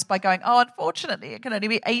money just by going, unfortunately, it can only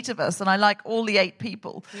be 8 of us and I like all the 8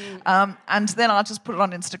 people. And then I'll just put it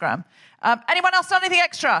on Instagram. Anyone else done anything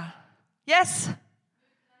extra? Yes?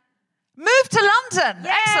 Moved to London.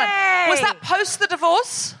 Yay! Excellent. Was that post the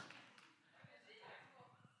divorce?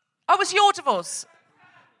 Oh, it was your divorce?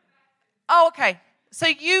 Oh, okay. So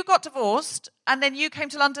you got divorced and then you came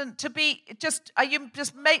to London to be it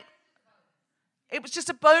was just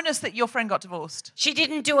a bonus that your friend got divorced. She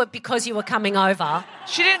didn't do it because you were coming over.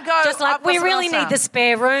 She didn't go... Just like, we really need the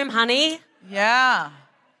spare room, honey. Yeah.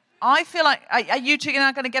 I feel like, are you two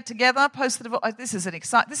now going to get together post the divorce? This is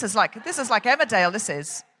like Emmerdale, this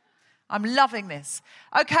is. I'm loving this.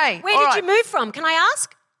 Okay. Where did you move from? Can I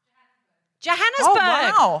ask? Johannesburg. Oh,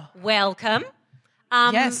 wow. Welcome.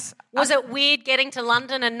 Yes. Was it weird getting to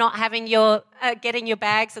London and not having your getting your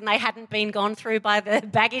bags and they hadn't been gone through by the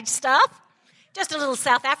baggage staff? Just a little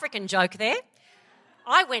South African joke there.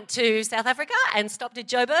 I went to South Africa and stopped at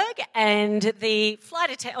Joburg, and the flight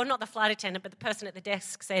attendant, or not the flight attendant, but the person at the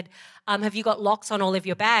desk said, have you got locks on all of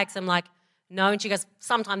your bags? I'm like, no. And she goes,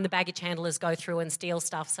 sometimes the baggage handlers go through and steal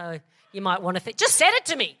stuff, so you might want to just said it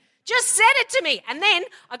to me. Just said it to me. And then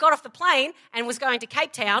I got off the plane and was going to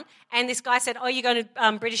Cape Town, and this guy said, you're going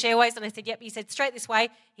to British Airways? And I said, yep. He said, straight this way.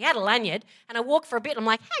 He had a lanyard, and I walked for a bit, and I'm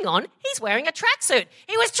like, hang on, he's wearing a tracksuit.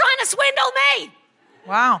 He was trying to swindle me.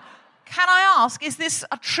 Wow. Can I ask, is this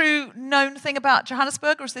a true known thing about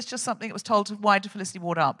Johannesburg, or is this just something that was told to wind Felicity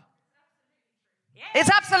Ward up? Yeah. It's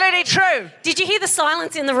absolutely true. Did you hear the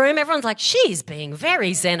silence in the room? Everyone's like, she's being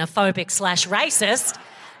very xenophobic/racist.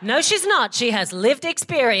 No, she's not. She has lived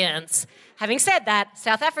experience. Having said that,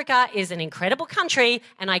 South Africa is an incredible country,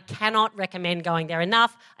 and I cannot recommend going there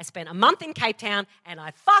enough. I spent a month in Cape Town, and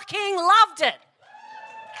I fucking loved it.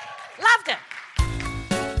 Loved it.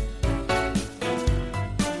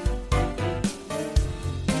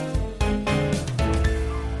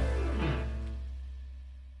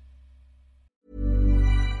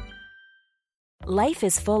 Life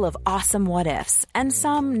is full of awesome what-ifs, and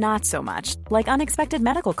some not so much, like unexpected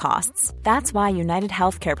medical costs. That's why United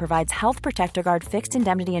Healthcare provides Health Protector Guard fixed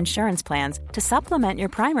indemnity insurance plans to supplement your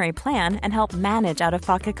primary plan and help manage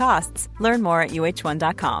out-of-pocket costs. Learn more at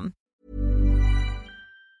uh1.com.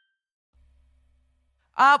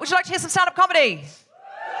 Would you like to hear some stand-up comedy?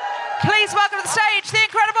 Please welcome to the stage the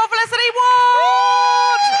incredible Felicity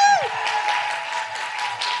Ward!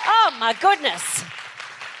 Oh, my goodness.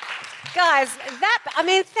 Guys,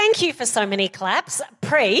 thank you for so many claps.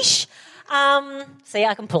 Preach. See,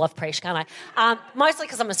 I can pull off preach, can't I? Mostly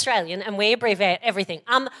because I'm Australian and we abbreviate everything.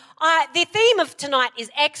 The theme of tonight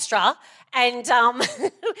is extra, and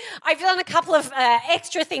I've done a couple of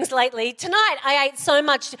extra things lately. Tonight I ate so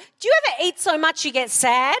much. Do you ever eat so much you get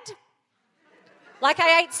sad? Like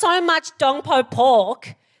I ate so much dongpo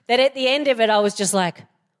pork that at the end of it I was just like,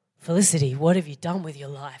 Felicity, what have you done with your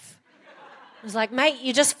life? I was like, mate,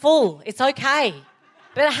 you're just full. It's okay.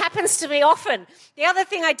 But it happens to me often. The other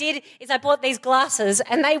thing I did is I bought these glasses,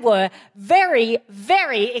 and they were very,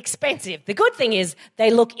 very expensive. The good thing is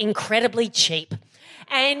they look incredibly cheap.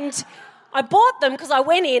 And I bought them because I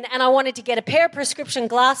went in and I wanted to get a pair of prescription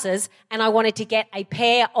glasses, and I wanted to get a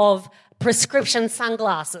pair of prescription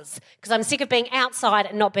sunglasses because I'm sick of being outside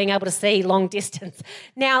and not being able to see long distance.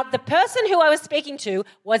 Now, the person who I was speaking to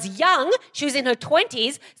was young. She was in her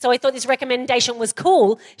 20s, so I thought this recommendation was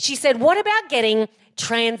cool. She said, what about getting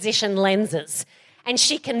transition lenses? And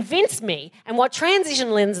she convinced me. And what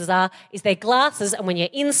transition lenses are is they're glasses, and when you're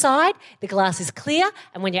inside, the glass is clear,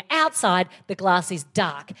 and when you're outside, the glass is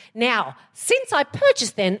dark. Now, since I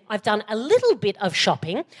purchased them, I've done a little bit of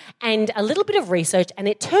shopping and a little bit of research, and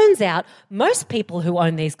it turns out most people who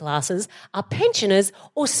own these glasses are pensioners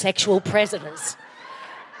or sexual predators.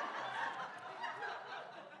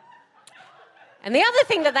 And the other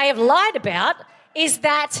thing that they have lied about is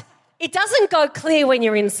that it doesn't go clear when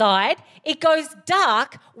you're inside. It goes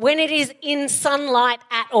dark when it is in sunlight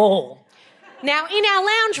at all. Now, in our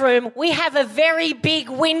lounge room, we have a very big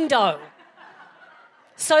window.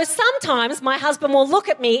 So sometimes my husband will look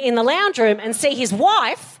at me in the lounge room and see his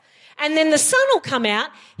wife, and then the sun will come out,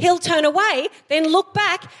 he'll turn away, then look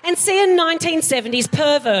back and see a 1970s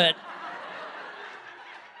pervert.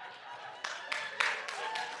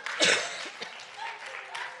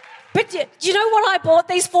 But do you know what I bought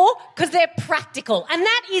these for? Because they're practical. And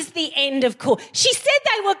that is the end of cool. She said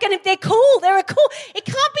they're cool. They're cool. It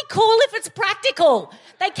can't be cool if it's practical.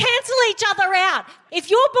 They cancel each other out. If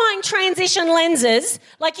you're buying transition lenses,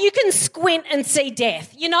 like you can squint and see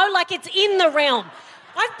death, like it's in the realm.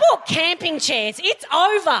 I've bought camping chairs. It's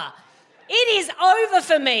over. It is over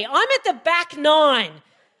for me. I'm at the back nine.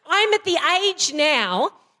 I'm at the age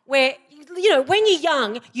now where, when you're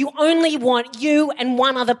young, you only want you and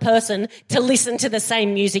one other person to listen to the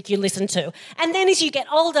same music you listen to. And then as you get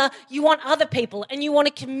older, you want other people and you want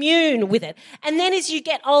to commune with it. And then as you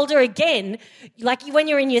get older again, like when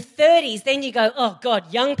you're in your 30s, then you go, oh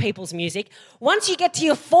God, young people's music. Once you get to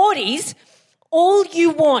your 40s, all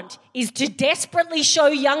you want is to desperately show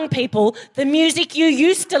young people the music you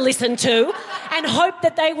used to listen to and hope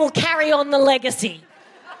that they will carry on the legacy.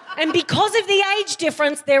 And because of the age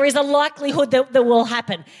difference, there is a likelihood that will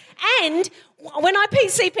happen. And when I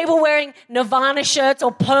see people wearing Nirvana shirts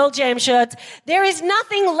or Pearl Jam shirts, there is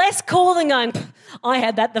nothing less cool than going, I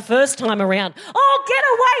had that the first time around. Oh, get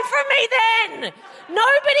away from me then.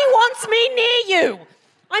 Nobody wants me near you.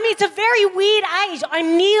 I mean, it's a very weird age.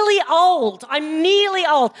 I'm nearly old.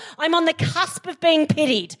 I'm on the cusp of being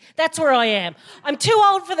pitied. That's where I am. I'm too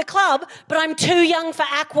old for the club, but I'm too young for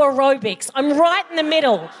aqua aerobics. I'm right in the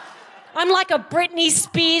middle. I'm like a Britney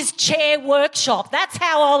Spears chair workshop. That's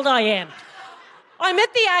how old I am. I'm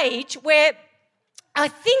at the age where I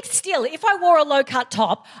think still, if I wore a low-cut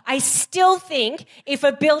top, I still think if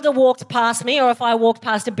a builder walked past me or if I walked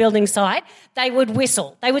past a building site, they would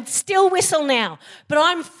whistle. They would still whistle now. But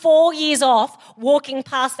I'm 4 years off walking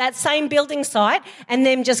past that same building site and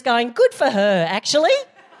them just going, good for her, actually.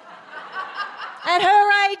 At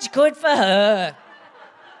her age, good for her.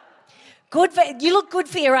 You look good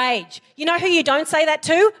for your age. You know who you don't say that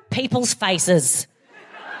to? People's faces.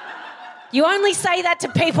 You only say that to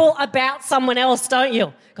people about someone else, don't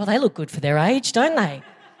you? God, they look good for their age, don't they?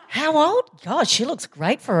 How old? God, she looks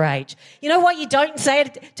great for her age. You know what you don't say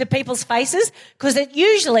it to people's faces? Because it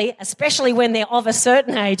usually, especially when they're of a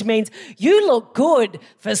certain age, means you look good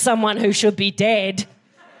for someone who should be dead.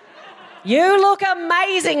 You look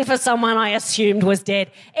amazing for someone I assumed was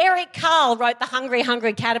dead. Eric Carle wrote The Hungry,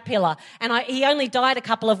 Hungry Caterpillar, and he only died a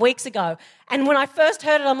couple of weeks ago. And when I first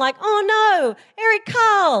heard it, I'm like, oh no, Eric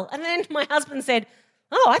Carle. And then my husband said,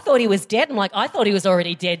 oh, I thought he was dead. I'm like, I thought he was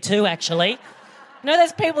already dead too, actually. You know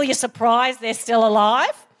those people you're surprised they're still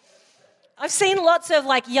alive? I've seen lots of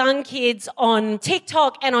young kids on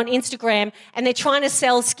TikTok and on Instagram, and they're trying to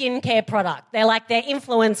sell skincare product. They're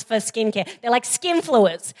influenced for skincare. They're like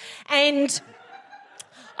skinfluers. And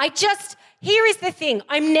here is the thing.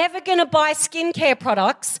 I'm never going to buy skincare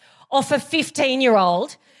products off a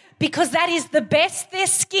 15-year-old because that is the best their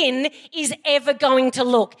skin is ever going to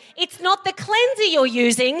look. It's not the cleanser you're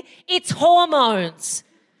using, it's hormones.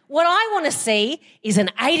 What I want to see is an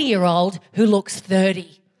 80-year-old who looks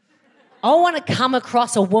 30. I want to come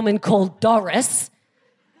across a woman called Doris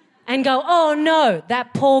and go, oh no,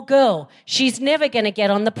 that poor girl, she's never going to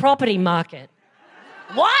get on the property market.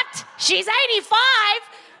 What? She's 85?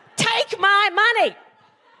 Take my money.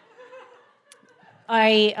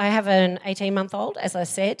 I have an 18-month-old, as I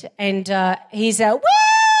said, and he's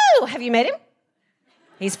woo! Have you met him?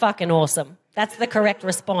 He's fucking awesome. That's the correct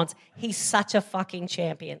response. He's such a fucking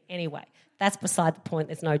champion. Anyway, that's beside the point.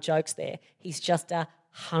 There's no jokes there. He's just a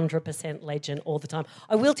 100% legend all the time.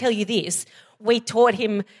 I will tell you this. We taught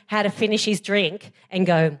him how to finish his drink and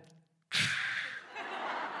go,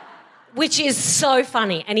 which is so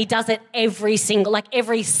funny. And he does it every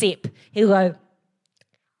sip. He'll go,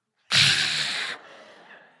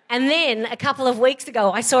 and then a couple of weeks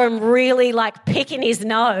ago, I saw him really picking his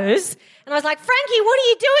nose. And I was like, Frankie, what are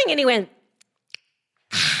you doing? And he went,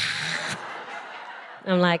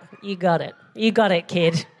 I'm like, you got it. You got it,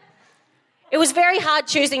 kid. It was very hard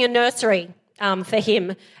choosing a nursery for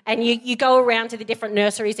him, and you go around to the different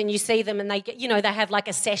nurseries and you see them and they have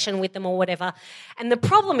a session with them or whatever. And the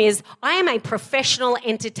problem is I am a professional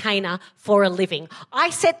entertainer for a living. I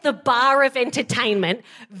set the bar of entertainment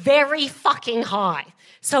very fucking high.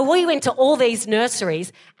 So we went to all these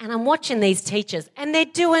nurseries and I'm watching these teachers and they're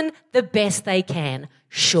doing the best they can,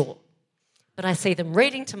 sure. But I see them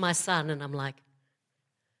reading to my son and I'm like,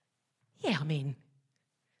 yeah, I mean,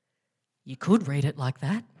 you could read it like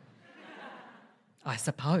that, I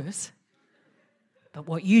suppose. But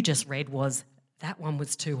what you just read was that one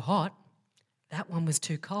was too hot, that one was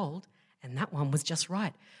too cold, and that one was just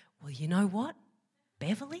right. Well, you know what,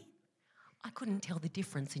 Beverly? I couldn't tell the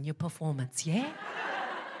difference in your performance, yeah?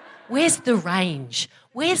 Where's the range?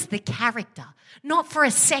 Where's the character? Not for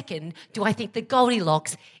a second do I think that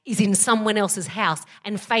Goldilocks is in someone else's house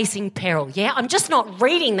and facing peril, yeah? I'm just not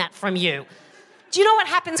reading that from you. Do you know what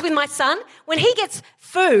happens with my son? When he gets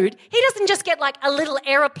food, he doesn't just get a little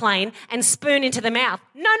aeroplane and spoon into the mouth.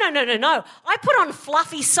 No. I put on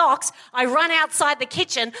fluffy socks, I run outside the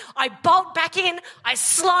kitchen, I bolt back in, I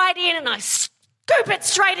slide in and I scoop it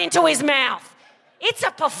straight into his mouth. It's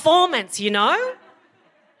a performance, you know?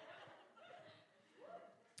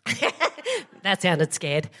 That sounded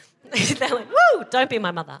scared. They're like, woo, don't be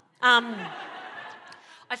my mother.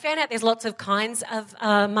 I found out there's lots of kinds of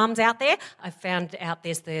mums out there. I found out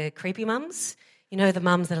there's the creepy mums. You know, the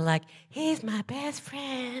mums that are like, he's my best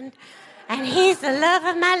friend and he's the love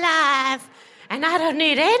of my life and I don't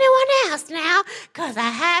need anyone else now because I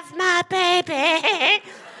have my baby.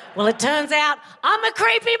 Well, it turns out I'm a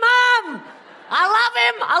creepy mum. I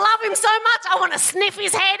love him so much. I want to sniff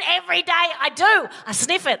his head every day. I do. I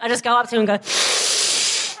sniff it. I just go up to him and go,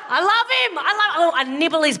 I love him. I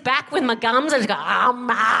nibble his back with my gums and just go,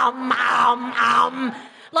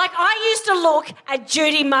 Like, I used to look at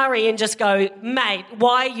Judy Murray and just go, mate,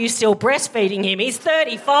 why are you still breastfeeding him? He's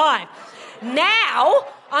 35. Now,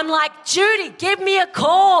 I'm like, Judy, give me a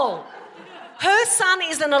call. Her son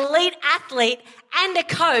is an elite athlete and a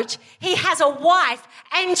coach. He has a wife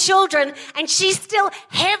and children, and she's still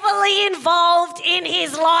heavily involved in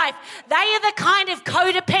his life. They are the kind of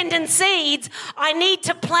codependent seeds I need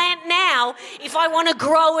to plant now if I want to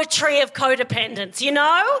grow a tree of codependence, you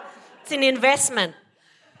know? It's an investment.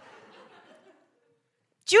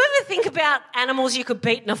 Do you ever think about animals you could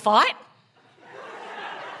beat in a fight?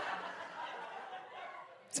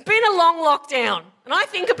 It's been a long lockdown, and I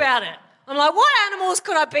think about it. I'm like, what animals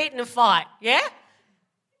could I beat in a fight? Yeah?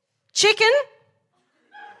 Chicken?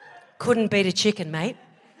 Couldn't beat a chicken, mate.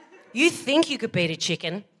 You think you could beat a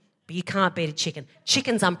chicken, but you can't beat a chicken.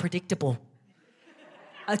 Chicken's unpredictable.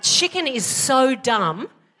 A chicken is so dumb,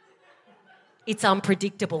 it's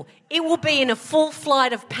unpredictable. It will be in a full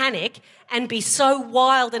flight of panic and be so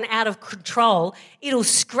wild and out of control, it'll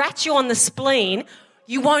scratch you on the spleen.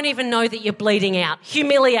 You won't even know that you're bleeding out.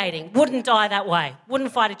 Humiliating. Wouldn't die that way.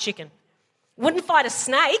 Wouldn't fight a chicken. Wouldn't fight a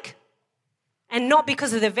snake, and not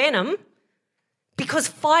because of the venom, because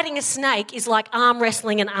fighting a snake is like arm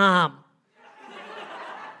wrestling an arm.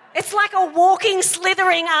 It's like a walking,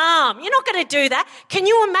 slithering arm. You're not going to do that. Can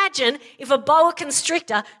you imagine if a boa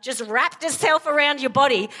constrictor just wrapped itself around your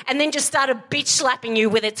body and then just started bitch slapping you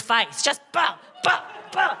with its face? Just bah, bah,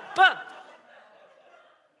 bah, bah.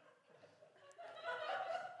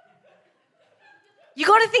 You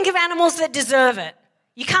got to think of animals that deserve it.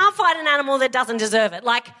 You can't fight an animal that doesn't deserve it.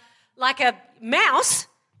 Like a mouse.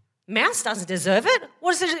 Mouse doesn't deserve it.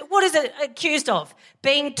 What is it accused of?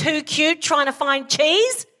 Being too cute, trying to find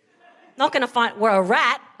cheese? Not going to fight. We're a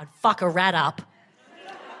rat. I'd fuck a rat up.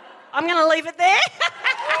 I'm going to leave it there.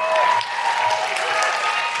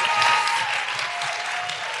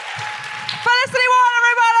 Felicity Ward,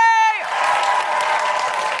 everybody!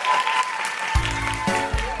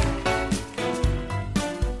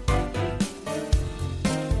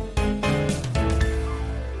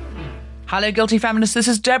 Hello, Guilty Feminists. This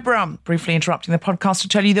is Deborah, briefly interrupting the podcast to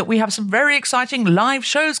tell you that we have some very exciting live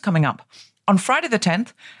shows coming up. On Friday the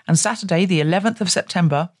 10th and Saturday the 11th of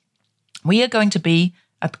September, we are going to be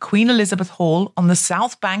at the Queen Elizabeth Hall on the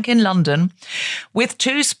South Bank in London with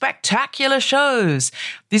 2 spectacular shows.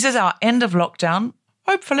 This is our end of lockdown,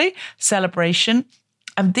 hopefully, celebration.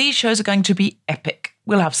 And these shows are going to be epic.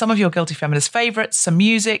 We'll have some of your Guilty Feminist favourites, some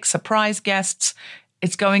music, surprise guests.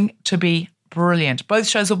 It's going to be brilliant. Both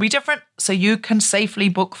shows will be different, so you can safely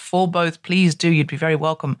book for both. Please do. You'd be very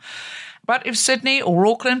welcome. But if Sydney or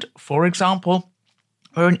Auckland, for example,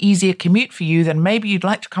 are an easier commute for you, then maybe you'd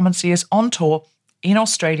like to come and see us on tour in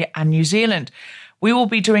Australia and New Zealand. We will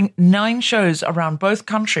be doing 9 shows around both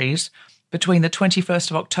countries between the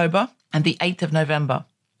 21st of October and the 8th of November,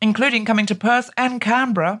 including coming to Perth and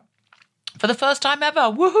Canberra for the first time ever.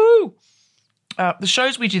 Woohoo! The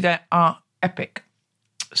shows we do there are epic.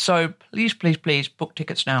 So please, please, please book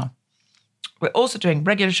tickets now. We're also doing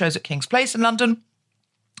regular shows at King's Place in London.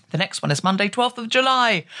 The next one is Monday, 12th of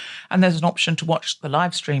July. And there's an option to watch the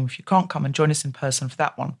live stream if you can't come and join us in person for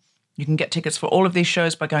that one. You can get tickets for all of these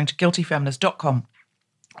shows by going to guiltyfeminist.com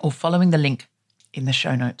or following the link in the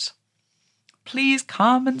show notes. Please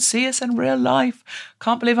come and see us in real life.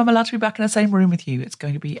 Can't believe I'm allowed to be back in the same room with you. It's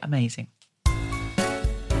going to be amazing.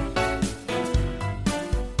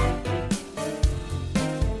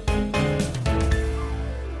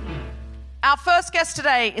 Our first guest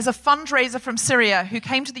today is a fundraiser from Syria who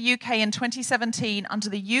came to the UK in 2017 under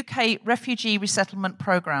the UK Refugee Resettlement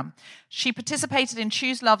Programme. She participated in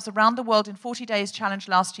Choose Love's Around the World in 40 Days challenge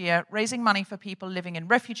last year, raising money for people living in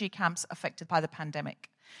refugee camps affected by the pandemic.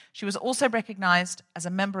 She was also recognised as a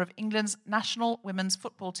member of England's national women's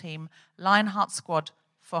football team, Lionheart Squad,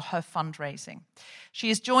 for her fundraising. She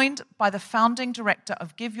is joined by the founding director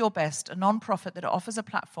of Give Your Best, a non-profit that offers a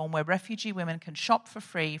platform where refugee women can shop for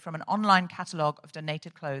free from an online catalogue of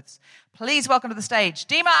donated clothes. Please welcome to the stage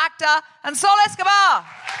Dema, Aktaa and Escobar.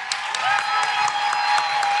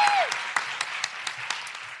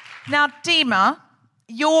 Now, Dema,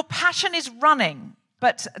 your passion is running,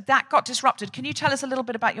 but that got disrupted. Can you tell us a little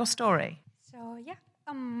bit about your story? So,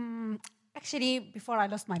 actually, before I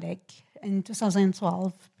lost my leg in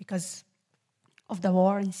 2012 because of the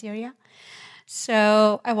war in Syria.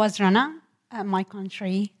 So I was running at my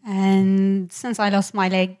country, and since I lost my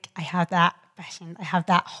leg, I have that passion, I have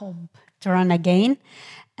that hope to run again.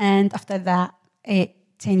 And after that, 10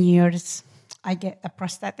 years, I get the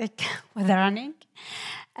prosthetic with the running.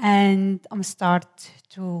 And I'm start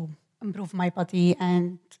to improve my body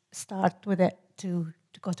and start with it to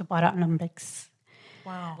go to Paralympics.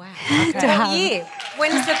 Wow. Okay. What year?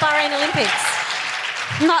 When's the Bahrain Olympics?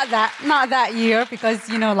 Not that year, because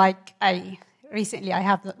I recently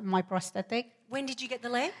have my prosthetic. When did you get the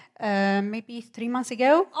leg? Maybe 3 months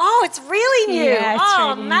ago. Oh, it's really new. Yeah, it's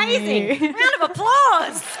really amazing. new. Round of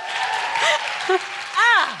applause.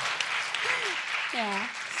 Yeah.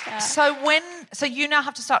 So you now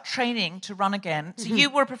have to start training to run again. So you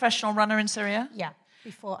were a professional runner in Syria? Yeah,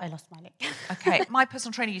 before I lost my leg. Okay. My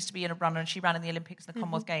personal trainer used to be a runner, and she ran in the Olympics and the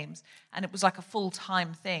Commonwealth Games, and it was like a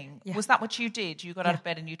full-time thing. Yeah. Was that what you did? You got out of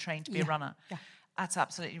bed and you trained to be a runner? Yeah. That's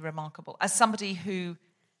absolutely remarkable. As somebody who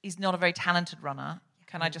is not a very talented runner,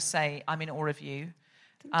 can I just say I'm in awe of you.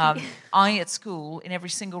 I, at school, in every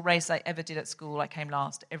single race I ever did at school, I came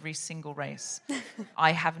last. Every single race.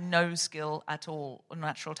 I have no skill at all, or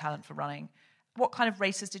natural talent for running. What kind of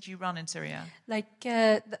races did you run in Syria?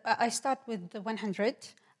 I start with the 100,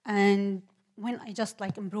 and when I just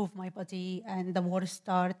improve my body and the war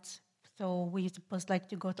starts, so we supposed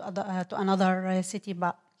to go to another city,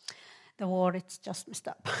 but the war, it's just messed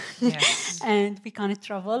up. Yes. And we can't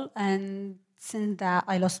travel. And since that,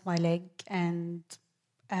 I lost my leg, and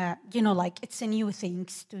it's a new thing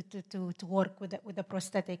to work with the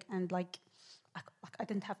prosthetic, and I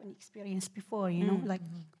didn't have any experience before,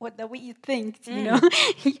 what the way you think,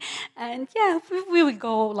 and we will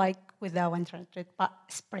go with the 100, but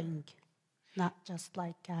spring, not just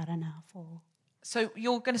runner for. So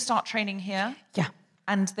you're going to start training here? Yeah.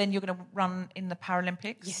 And then you're going to run in the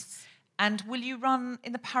Paralympics? Yes. And will you run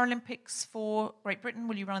in the Paralympics for Great Britain?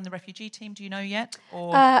 Will you run in the refugee team? Do you know yet?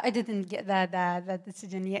 Or I didn't get that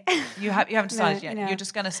decision yet. you haven't decided yet. No. You're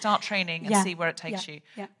just going to start training and see where it takes you.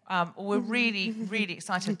 Yeah. We're really, really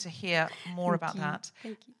excited to hear more about that.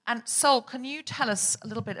 Thank you. And Sol, can you tell us a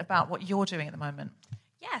little bit about what you're doing at the moment?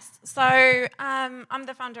 Yes, so I'm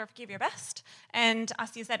the founder of Give Your Best, and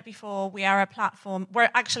as you said before, we are a platform.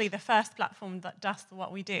 We're actually the first platform that does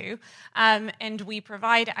what we do, and we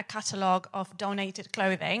provide a catalogue of donated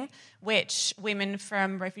clothing, which women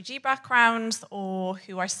from refugee backgrounds or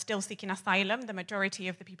who are still seeking asylum, the majority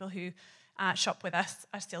of the people who shop with us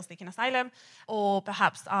are still seeking asylum, or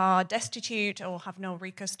perhaps are destitute or have no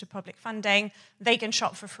recourse to public funding, they can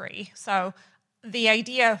shop for free. So the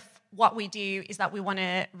idea of what we do is that we want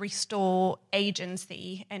to restore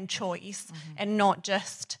agency and choice and not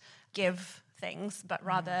just give things, but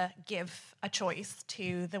rather give a choice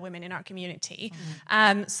to the women in our community.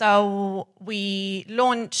 So we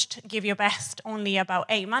launched Give Your Best only about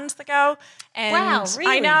 8 months ago. And wow, really?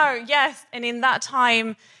 I know, yes. And in that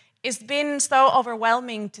time, it's been so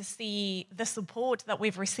overwhelming to see the support that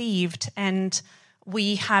we've received, and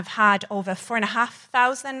we have had over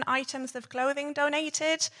 4,500 items of clothing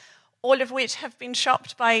donated, all of which have been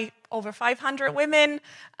shopped by over 500 women.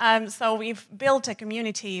 So we've built a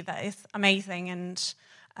community that is amazing. And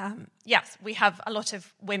yes, we have a lot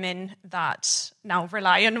of women that now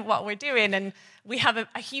rely on what we're doing. And we have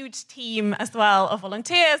a huge team as well of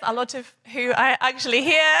volunteers, a lot of who are actually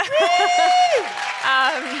here.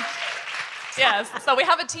 Yes, so we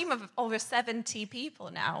have a team of over 70 people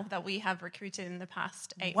now that we have recruited in the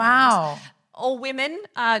past 8 months. All women,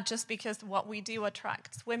 just because what we do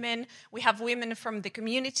attracts women. We have women from the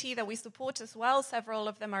community that we support as well. Several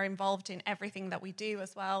of them are involved in everything that we do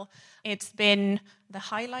as well. It's been the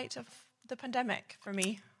highlight of the pandemic for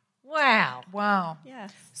me. Wow.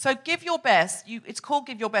 Yes. So Give Your Best, it's called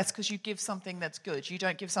Give Your Best because you give something that's good. You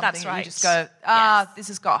don't give something That's that right. you just go, this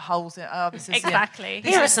has got holes in it. This is Exactly.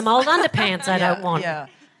 Here are some old underpants I don't want. Yeah.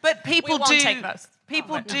 But people We won't take those.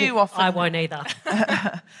 People do often. I won't either.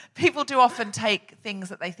 People do often take things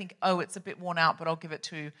that they think, it's a bit worn out, but I'll give it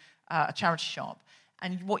to a charity shop.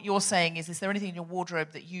 And what you're saying is there anything in your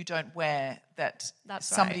wardrobe that you don't wear that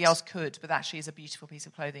somebody right. else could, but actually is a beautiful piece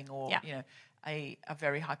of clothing, or Yeah. a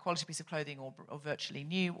very high quality piece of clothing, or virtually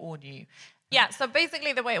new or new? Yeah, so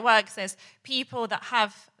basically the way it works is people that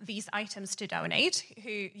have these items to donate,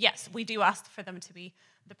 who, yes, we do ask for them to be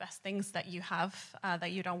the best things that you have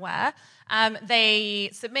that you don't wear. They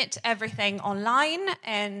submit everything online,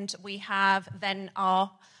 and we have then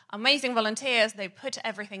our amazing volunteers. They put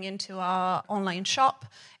everything into our online shop,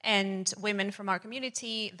 and women from our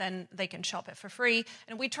community, then they can shop it for free.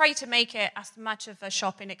 And we try to make it as much of a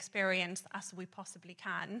shopping experience as we possibly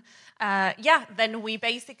can. Then we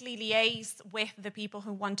basically liaise with the people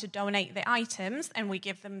who want to donate the items, and we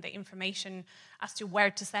give them the information as to where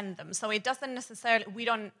to send them. So it doesn't necessarily, we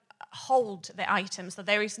don't hold the item, so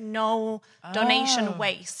there is no donation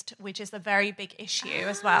waste, which is a very big issue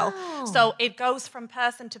as well. So it goes from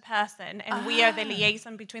person to person, and we are the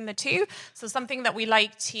liaison between the two. So something that we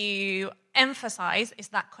like to emphasize is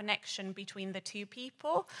that connection between the two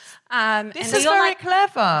people. This is very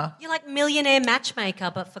clever. You're like millionaire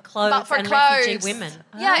matchmaker, but for clothes and refugee women.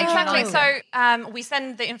 Yeah, exactly. So we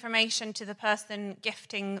send the information to the person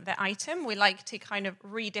gifting the item. We like to kind of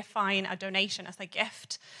redefine a donation as a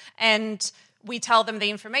gift. And we tell them the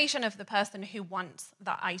information of the person who wants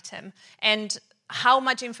that item. And how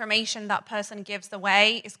much information that person gives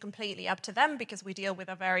away is completely up to them, because we deal with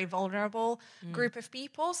a very vulnerable group of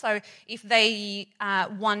people. So if they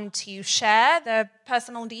want to share their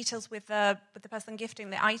personal details with the person gifting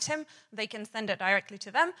the item, they can send it directly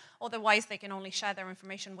to them. Otherwise, they can only share their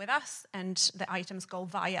information with us, and the items go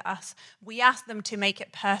via us. We ask them to make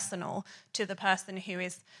it personal to the person who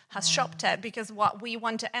has shopped it, because what we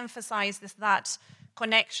want to emphasize is that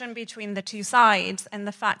connection between the two sides, and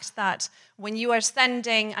the fact that when you are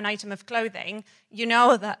sending an item of clothing, you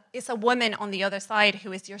know that it's a woman on the other side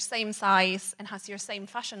who is your same size and has your same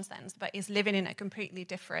fashion sense, but is living in a completely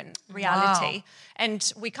different reality. Wow.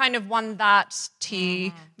 And we kind of want that to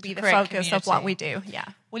be the focus community of what we do. Yeah.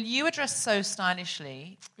 Well, you are dressed so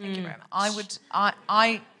stylishly. Thank you very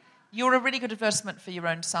much. You're a really good advertisement for your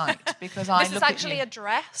own site, because this is actually a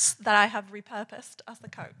dress that I have repurposed as a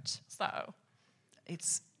coat. So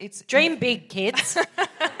it's dream big, kids.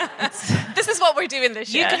 This is what we're doing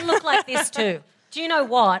this year. You can look like this too. Do you know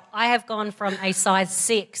what? I have gone from a size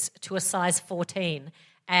 6 to a size 14,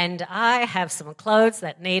 and I have some clothes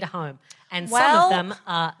that need a home. And some of them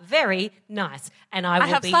are very nice. And I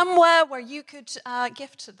have somewhere where you could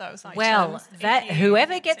gift those items. Well,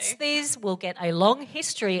 whoever gets these will get a long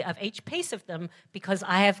history of each piece of them, because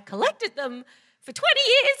I have collected them for 20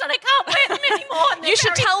 years and I can't wear them anymore. You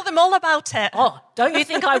should tell them all about it. Oh, don't you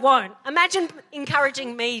think I won't? Imagine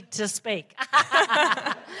encouraging me to speak.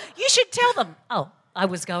 You should tell them. Oh, I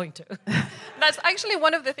was going to. That's actually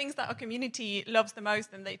one of the things that our community loves the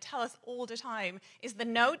most, and they tell us all the time, is the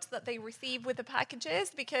notes that they receive with the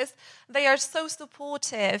packages, because they are so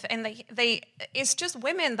supportive, and it's just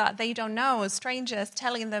women that they don't know, strangers,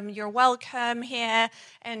 telling them you're welcome here,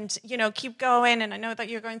 and keep going, and I know that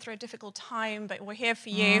you're going through a difficult time, but we're here for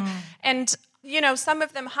you. And some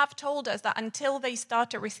of them have told us that until they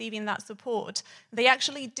started receiving that support, they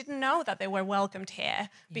actually didn't know that they were welcomed here,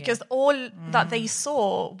 because all that they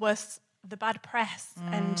saw was the bad press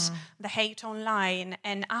and the hate online.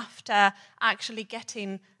 And after actually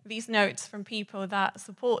getting these notes from people that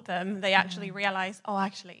support them, they actually realize,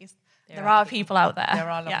 there are people out there. There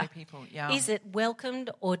are lovely people, yeah. Is it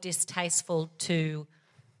welcomed or distasteful to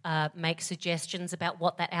make suggestions about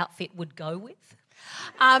what that outfit would go with?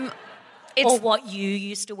 Or what you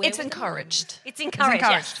used to wear? It's encouraged. It's encouraged.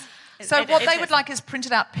 Yes. So what they would like is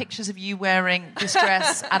printed out pictures of you wearing this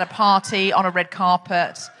dress at a party, on a red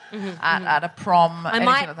carpet, at a prom, anything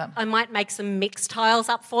like that. I might make some mix tiles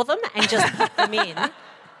up for them and just put them in.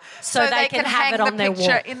 So they can have it on their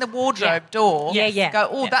wall. In the wardrobe door. Yeah.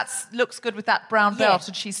 Go, that looks good with that brown belt,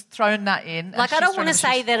 and she's thrown that in. Like, I don't want to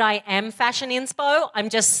say that I am fashion inspo. I'm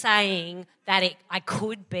just saying that I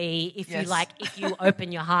could be if you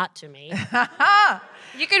open your heart to me.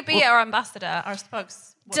 You could be our ambassador, our spokeswoman.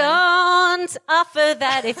 Don't offer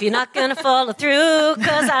that if you're not going to follow through,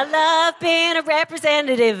 because I love being a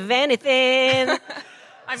representative of anything.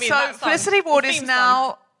 So Felicity Ward is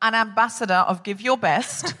now an ambassador of Give Your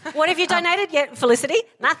Best. What have you donated yet, Felicity?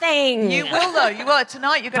 Nothing. You will, though. You will.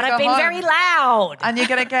 Tonight you're going to go home. But I've been very loud. And you're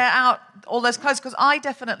going to get out all those clothes, because I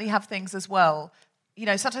definitely have things as well.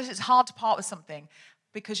 Sometimes it's hard to part with something,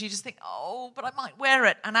 because you just think, but I might wear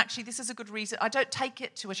it. And actually, this is a good reason. I don't take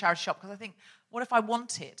it to a charity shop, because I think, what if I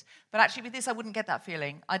want it? But actually, with this, I wouldn't get that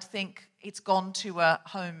feeling. I'd think it's gone to a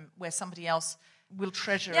home where somebody else will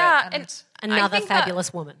treasure it. And another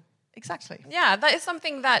fabulous woman. Exactly. Yeah, that is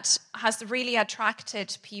something that has really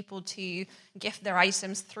attracted people to gift their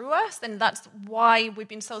items through us, and that's why we've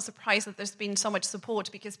been so surprised that there's been so much support,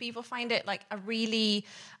 because people find it like a really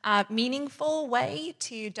meaningful way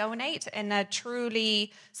to donate, in a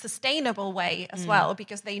truly sustainable way as well,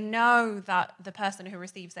 because they know that the person who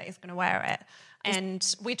receives it is going to wear it.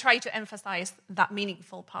 And we try to emphasize that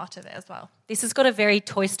meaningful part of it as well. This has got a very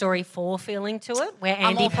Toy Story 4 feeling to it, where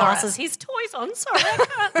Andy passes his toys on. Sorry, I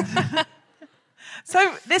can't.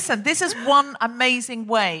 So listen, this is one amazing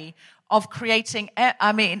way of creating.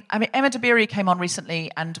 I mean, Emma DeBerry came on recently,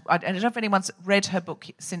 and I don't know if anyone's read her book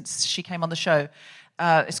since she came on the show.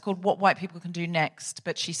 It's called What White People Can Do Next,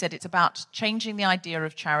 but she said it's about changing the idea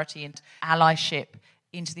of charity and allyship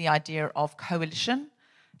into the idea of coalition.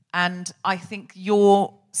 And I think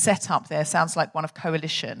your setup there sounds like one of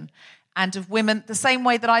coalition and of women, the same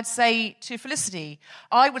way that I'd say to Felicity.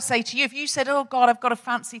 I would say to you, if you said, oh, God, I've got a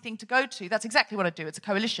fancy thing to go to, that's exactly what I'd do. It's a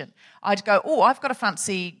coalition. I'd go, oh, I've got a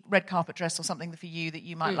fancy red carpet dress or something for you that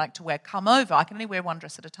you might like to wear. Come over. I can only wear one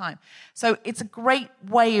dress at a time. So it's a great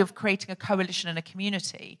way of creating a coalition and a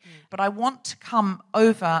community. But I want to come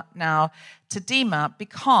over now to Dema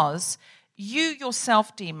because you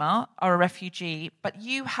yourself, Dema, are a refugee, but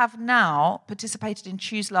you have now participated in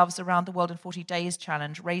Choose Love's Around the World in 40 Days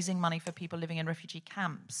challenge, raising money for people living in refugee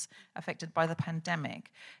camps affected by the pandemic.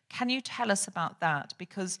 Can you tell us about that?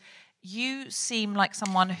 Because you seem like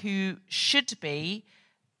someone who should be,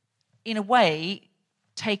 in a way,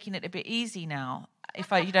 taking it a bit easy now,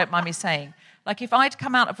 you don't mind me saying. Like if I'd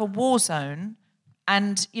come out of a war zone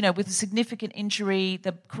and, with a significant injury,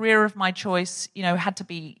 the career of my choice, had to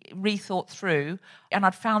be rethought through, and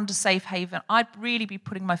I'd found a safe haven, I'd really be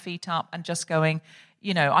putting my feet up and just going,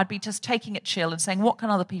 I'd be just taking it chill and saying, what can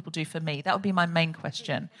other people do for me? That would be my main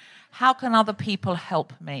question. How can other people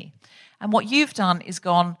help me? And what you've done is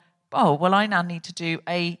gone, oh, well, I now need to do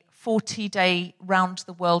a 40-day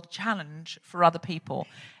round-the-world challenge for other people.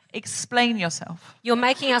 Explain yourself. You're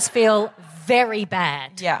making us feel very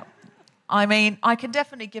bad. Yeah. I mean, I can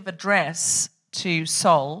definitely give a dress to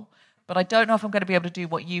Sol, but I don't know if I'm going to be able to do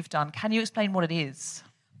what you've done. Can you explain what it is?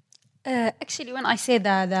 Actually, when I say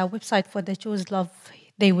that the website for the Choose Love,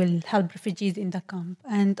 they will help refugees in the camp.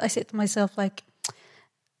 And I said to myself, like,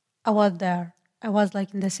 I was there. I was,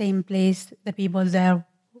 like, in the same place, the people there,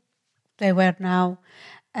 they were now.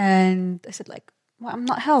 And I said, like, well, I'm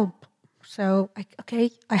not help. So,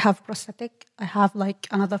 I have prosthetic. I have, like,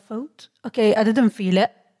 another foot. Okay, I didn't feel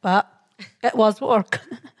it, but it was work.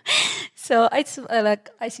 So I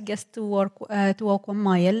suggest to walk 1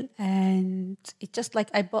 mile, and it's just like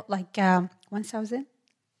I bought like 1,000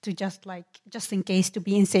 to just in case, to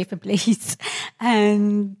be in safer place.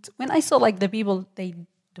 And when I saw like the people, they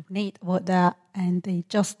donate about that, and they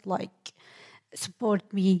just like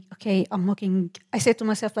support me. Okay, I'm walking. I said to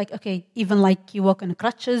myself, like, okay, even like you walk on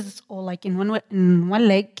crutches or like in one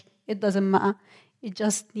leg, it doesn't matter. You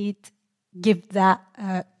just need give that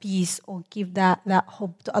peace or give that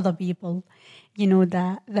hope to other people.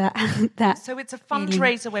 That. So it's a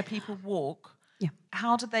fundraiser feeling. where people walk. Yeah.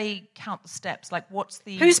 How do they count the steps? Like,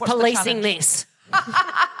 who's policing this?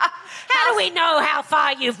 How do we know how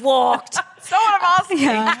far you've walked? That's not what I'm asking.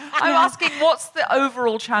 Yeah. I'm asking, what's the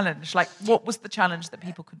overall challenge? Like, what was the challenge that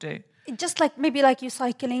people could do? Just like maybe like you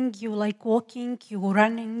cycling, you like walking, you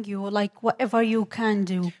running, you like whatever you can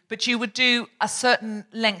do. But you would do a certain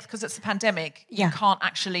length because it's a pandemic. Yeah. You can't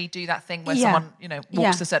actually do that thing where Yeah. someone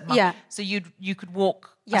walks a certain amount. Yeah. So you could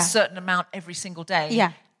walk Yeah. a certain amount every single day.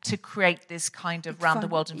 Yeah. To create this kind of It's round fun. the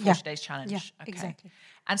world in 40 Yeah. days challenge. Yeah, Okay. exactly.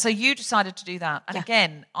 And so you decided to do that. And Yeah.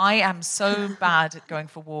 again, I am so bad at going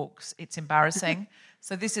for walks. It's embarrassing.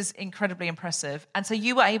 So this is incredibly impressive. And so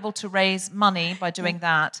you were able to raise money by doing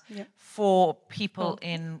that Yeah. for people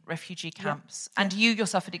in refugee camps. And you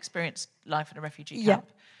yourself had experienced life in a refugee Yeah,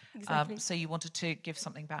 camp. exactly. So you wanted to give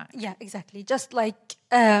something back. Yeah, exactly. Just like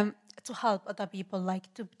to help other people,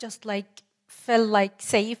 like to just like feel like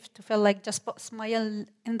safe, to feel like just put a smile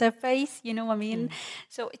in their face, you know what I mean?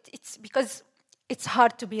 So it's because it's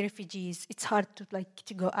hard to be refugees. It's hard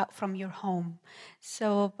to go out from your home.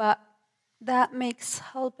 So, but that makes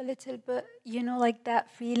help a little bit, like that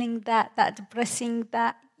feeling, that depressing,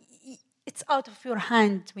 that it's out of your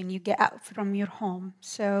hand when you get out from your home.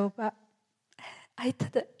 So, but I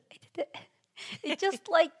did it. It's just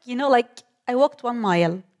like, like I walked 1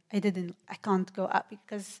 mile. I can't go out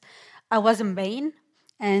because I was in pain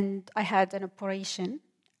and I had an operation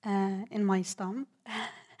in my stomach.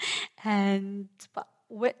 But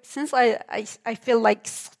since I feel like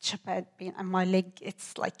such a bad pain and my leg,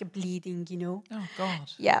 it's like bleeding, Oh,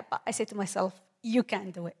 God. Yeah, but I said to myself, you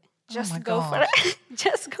can do it. Just my go for God. it.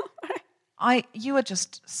 Just go for it. You are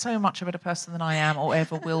just so much a better person than I am or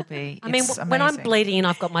ever will be. I mean, It's when I'm amazing. bleeding and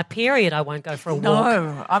I've got my period, I won't go for a walk.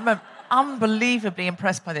 No, I'm unbelievably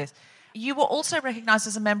impressed by this. You were also recognised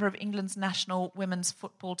as a member of England's national women's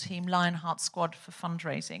football team Lionheart squad for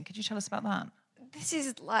fundraising. Could you tell us about that? This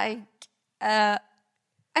is like,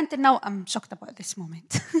 until now, I'm shocked about this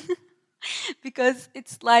moment. Because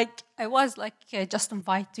it's like, I was like just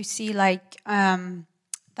invited to see like the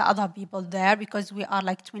other people there, because we are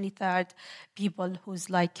like 23rd people who's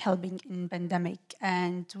like helping in pandemic,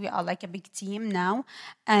 and we are like a big team now.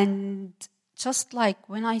 And just like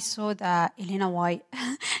when I saw that Elena White,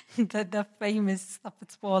 the famous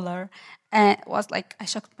footballer, it was like I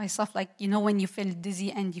shocked myself. Like, when you feel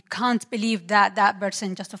dizzy and you can't believe that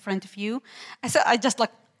person just in front of you. I just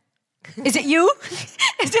like Is it you?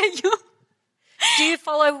 Is it you? Do you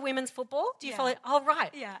follow women's football? Do you follow? Oh, right.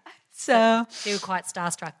 Yeah. So You're quite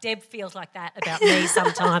starstruck. Deb feels like that about me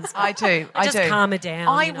sometimes. I do. I just do. calm her down.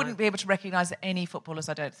 I wouldn't be able to recognise any footballers,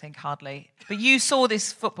 I don't think, hardly. But you saw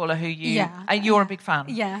this footballer who and you're a big fan.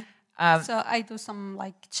 yeah. So I do some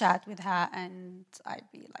like chat with her, and I'd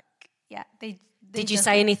be like, yeah. They Did you just-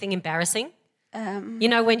 say anything embarrassing? You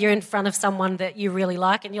know when you're in front of someone that you really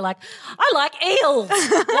like and you're like, I like eels.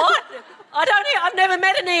 What? I've never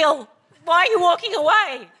met an eel. Why are you walking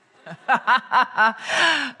away?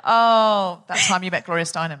 Oh, that time you met Gloria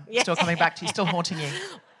Steinem. Still coming back to you, still haunting you.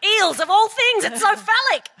 Eels, of all things, it's so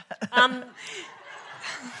phallic.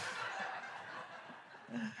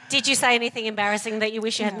 Did you say anything embarrassing that you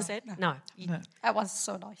wish you hadn't said? No. That was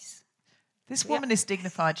so nice. This woman is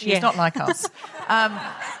dignified. She's not like us. No, I'm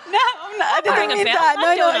not. I didn't Ring a mean bell. that.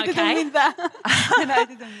 I'm No, I doing didn't okay. mean that. No, I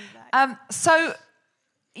didn't mean that. So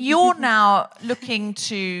you're now looking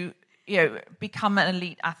to, become an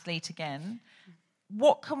elite athlete again.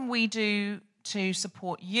 What can we do to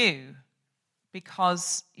support you?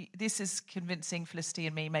 Because this is convincing Felicity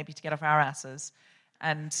and me maybe to get off our asses.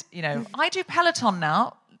 And, I do Peloton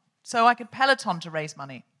now, so I could Peloton to raise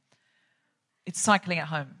money. It's cycling at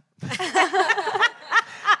home.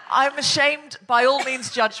 I'm ashamed. By all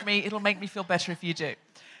means, judge me. It'll make me feel better if you do.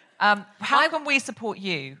 How can we support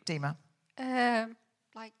you, Dema?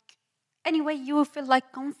 Like any way you feel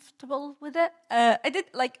like comfortable with it. I did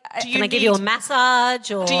like. Can I give you a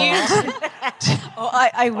massage? Or Do you?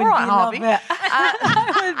 I would All right, love Harvey. it.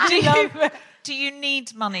 I would love it. Do you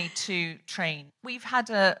need money to train? We've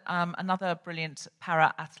had another brilliant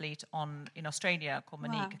para-athlete on in Australia called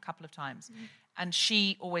Monique a couple of times. And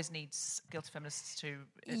she always needs guilty feminists to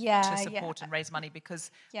support and raise money because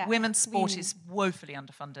women's sport is woefully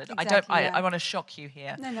underfunded. Exactly, I want to shock you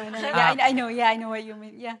here. No. I know. Yeah, I know what you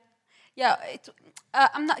mean. Yeah.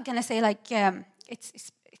 I'm not gonna say like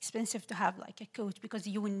it's expensive to have like a coach because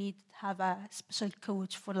you will need to have a special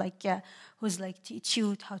coach for like who's like teach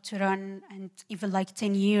you how to run. And even like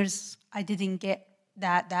 10 years, I didn't get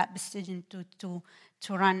that decision to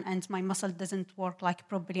run, and my muscle doesn't work like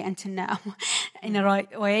properly until now in the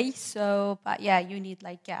right way. So, but yeah, you need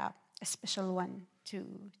like a special one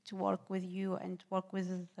to work with you and work with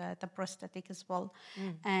the prosthetic as well.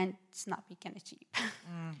 And it's not kind of cheap.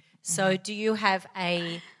 So do you have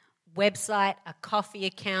a website, a coffee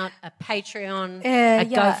account, a Patreon, a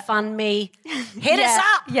GoFundMe? Hit us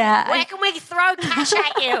up! Yeah. Where can we throw cash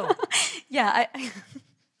at you? Yeah.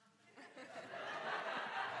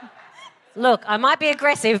 Look, I might be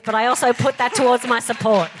aggressive, but I also put that towards my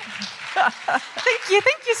support. Thank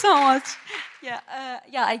you so much.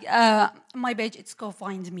 My page, it's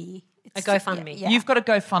GoFundMe. A GoFundMe. Yeah. You've got a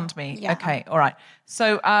GoFundMe. Yeah. Okay, all right.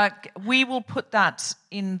 So we will put that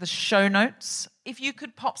in the show notes. If you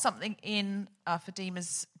could pop something in for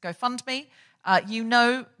Dema's GoFundMe,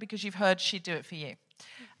 because you've heard she'd do it for you.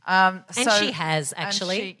 And she has,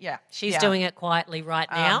 actually. She's doing it quietly right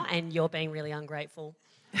now, and you're being really ungrateful.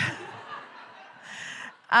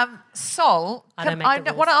 Sol, I don't make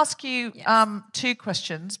the rules. want to ask you two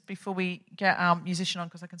questions before we get our musician on,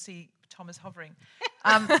 because I can see Tom is hovering.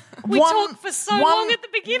 We talked for so long at the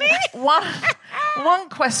beginning. One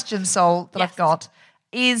question, Sol, that I've got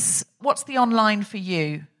is, what's the online for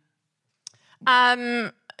you?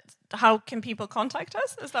 How can people contact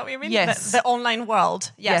us? Is that what you mean? Yes. The online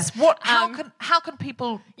world. Yes. How can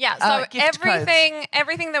people? So gift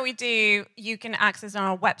everything that we do, you can access on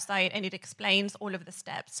our website, and it explains all of the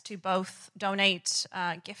steps to both donate,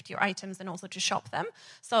 gift your items, and also to shop them.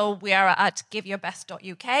 So we are at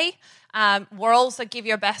giveyourbest.uk. We're also Give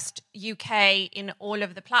Your Best UK in all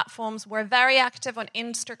of the platforms. We're very active on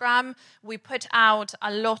Instagram. We put out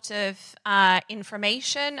a lot of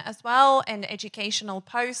information as well and educational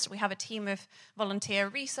posts. We have a team of volunteer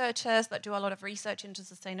researchers that do a lot of research into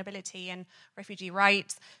sustainability and refugee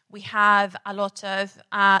rights. We have a lot of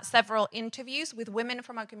several interviews with women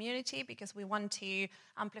from our community because we want to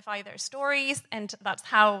amplify their stories. And that's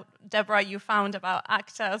how, Deborah, you found about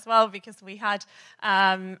Aktaa as well, because we had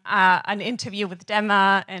an interview with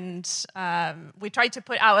Dema, and we tried to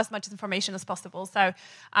put out as much information as possible. So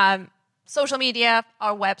social media,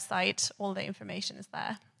 our website, all the information is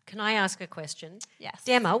there. Can I ask a question? Yes.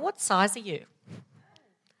 Dema, what size are you?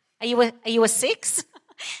 Are you a 6?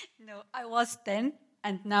 No, I was 10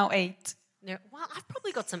 and now 8. No, well, I've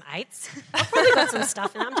probably got some 8s. I've probably got some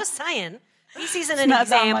stuff in. I'm just saying, this isn't an not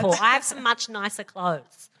that example. much. I have some much nicer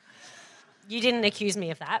clothes. You didn't accuse me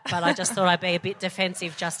of that, but I just thought I'd be a bit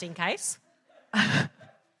defensive just in case.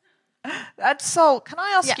 Sol, can I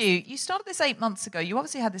ask Yes. you started this 8 months ago. You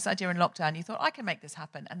obviously had this idea in lockdown. You thought, I can make this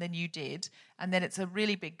happen. And then you did. And then it's a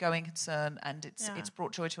really big going concern and it's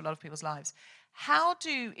brought joy to a lot of people's lives.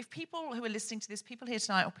 If people who are listening to this, people here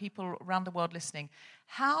tonight or people around the world listening,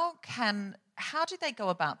 how do they go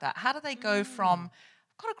about that? How do they go from,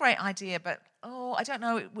 I've got a great idea, but I don't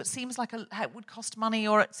know, it seems like it would cost money,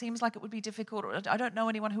 or it seems like it would be difficult, or I don't know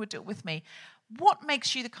anyone who would do it with me. What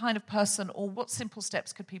makes you the kind of person, or what simple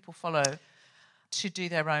steps could people follow to do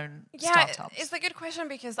their own startups? It's a good question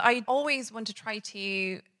because I always want to try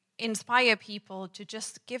to inspire people to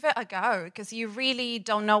just give it a go because you really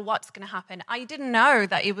don't know what's going to happen. I didn't know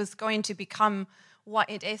that it was going to become what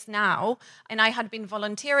it is now. And I had been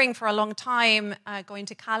volunteering for a long time, going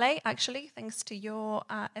to Calais, actually, thanks to your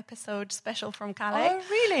episode special from Calais. Oh,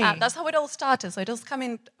 really? That's how it all started. So it does come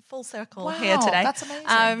in full circle Wow, here today. that's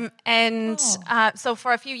amazing. So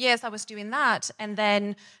for a few years I was doing that. And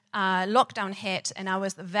then lockdown hit and I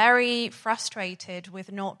was very frustrated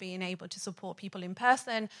with not being able to support people in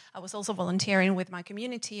person. I was also volunteering with my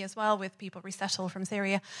community as well, with people resettled from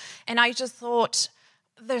Syria. And I just thought,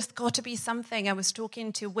 there's got to be something. I was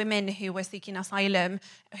talking to women who were seeking asylum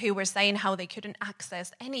who were saying how they couldn't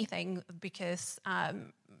access anything because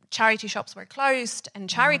charity shops were closed and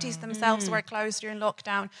charities themselves were closed during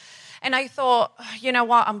lockdown. And I thought, you know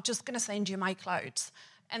what, I'm just going to send you my clothes.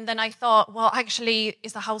 And then I thought, well, actually,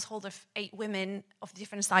 it's a household of 8 women of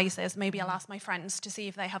different sizes. Maybe I'll ask my friends to see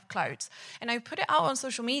if they have clothes. And I put it out on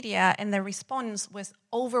social media and the response was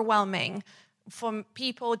overwhelming from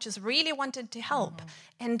people just really wanted to help.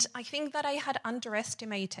 And I think that I had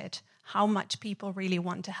underestimated how much people really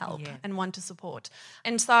want to help and want to support.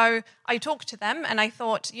 And so I talked to them and I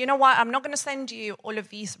thought, you know what, I'm not going to send you all of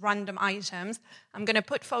these random items. I'm going to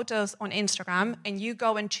put photos on Instagram and you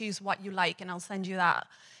go and choose what you like and I'll send you that.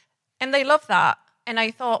 And they love that. And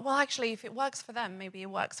I thought, well, actually, if it works for them, maybe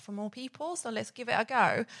it works for more people. So let's give it a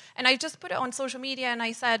go. And I just put it on social media and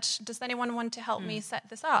I said, does anyone want to help me set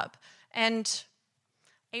this up? And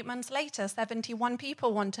 8 months later, 71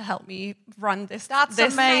 people want to help me run this. That's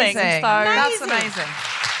this amazing. Thing. So That's amazing.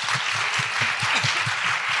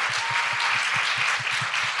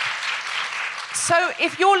 So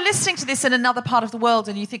if you're listening to this in another part of the world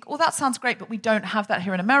and you think, oh, that sounds great, but we don't have that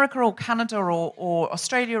here in America or Canada or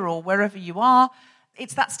Australia or wherever you are,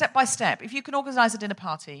 it's that step by step. If you can organise a dinner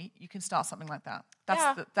party, you can start something like that.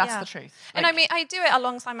 That's the truth. And I mean, I do it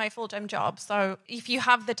alongside my full-time job. So if you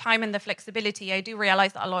have the time and the flexibility, I do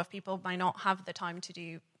realise that a lot of people might not have the time to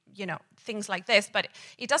do, things like this. But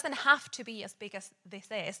it doesn't have to be as big as this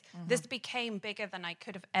is. This became bigger than I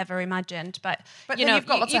could have ever imagined. But you've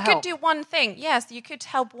got lots of help. Could do one thing. Yes, you could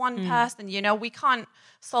help one person. We can't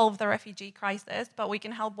solve the refugee crisis, but we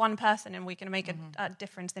can help one person and we can make a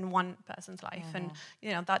difference in one person's life. And,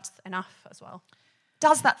 that's enough as well.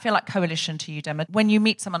 Does that feel like coalition to you, Dema? When you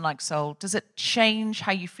meet someone like Sol, does it change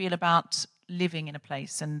how you feel about living in a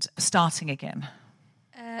place and starting again?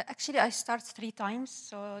 Actually, I start 3 times,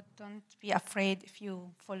 so don't be afraid if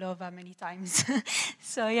you fall over many times.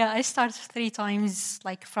 So, I start 3 times,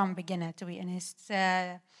 like from beginner, to be honest,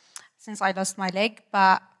 since I lost my leg.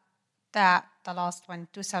 But the last one,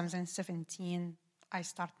 2017, I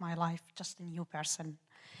start my life just a new person.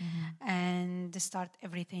 And start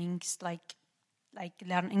everything like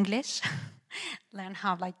learn English, learn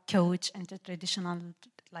how coach and the traditional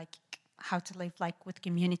how to live with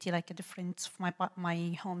community a different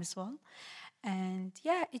my home as well. And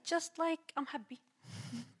it's just I'm happy.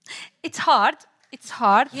 It's hard,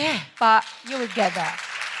 but you will get there.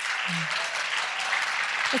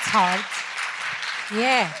 It's hard.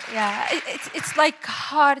 It's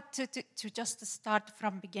hard to just start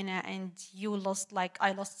from beginner, and you lost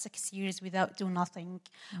I lost 6 years without doing nothing,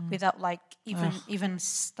 without even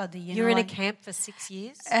study. You're in a camp for 6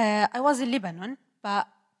 years? I was in Lebanon, but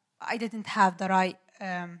I didn't have the right.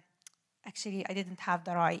 Actually, I didn't have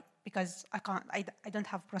the right because I can't. I don't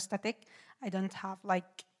have prosthetic. I don't have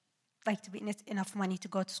to be enough money to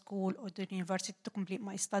go to school or to university to complete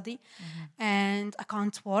my study, and I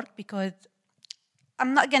can't work because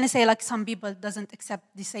I'm not gonna say some people doesn't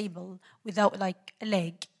accept disabled without a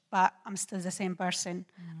leg, but I'm still the same person.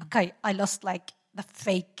 Okay, I lost the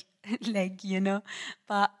fake leg,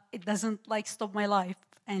 but it doesn't stop my life.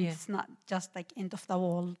 And it's not just end of the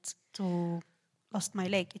world to lost my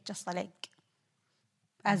leg. It's just a leg.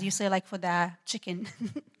 As you say, for the chicken.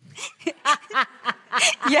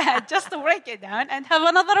 Just to break it down and have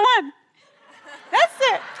another one. That's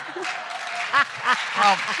it.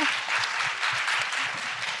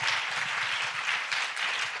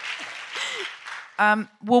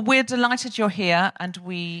 Well, we're delighted you're here, and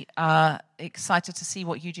we are excited to see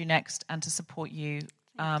what you do next and to support you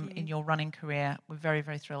in your running career. We're very,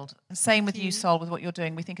 very thrilled. And same with you, Sol, with what you're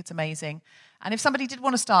doing. We think it's amazing. And if somebody did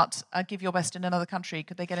want to start Give Your Best in another country,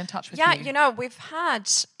 could they get in touch with you? Yeah, you know, we've had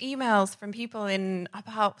emails from people in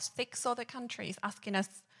about 6 other countries asking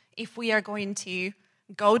us if we are going to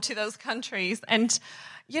go to those countries. And,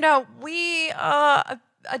 you know, we are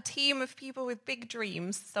a team of people with big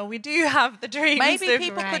dreams, so we do have the dreams. Maybe of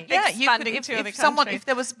people could, expanding if to other someone, countries. if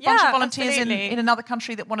there was a bunch of volunteers absolutely. in another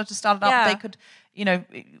country that wanted to start it up, they could, you know,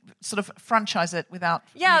 sort of franchise it without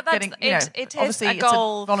getting, you know, it is obviously a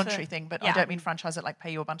goal it's a voluntary thing, but I yeah. don't mean franchise it like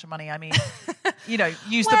pay you a bunch of money. I mean, you know,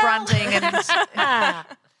 use the branding and.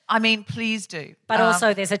 I mean, please do. But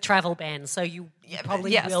also, there's a travel ban, so you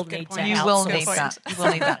probably will need to. You will need that. You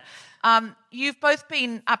will need that. You've both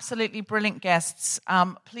been absolutely brilliant guests.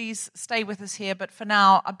 Please stay with us here. But for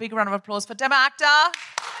now, a big round of applause for Dema, Aktaa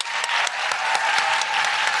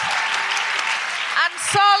and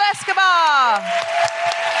Sol Escobar.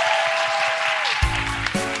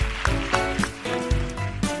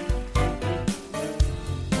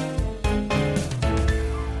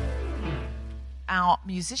 Our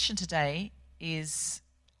musician today is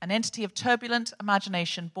an entity of turbulent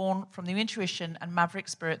imagination born from the intuition and maverick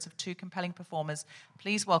spirits of 2 compelling performers.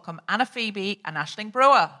 Please welcome Anna Phoebe and Aisling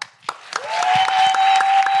Brewer.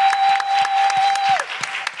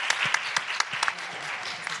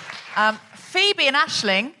 Phoebe and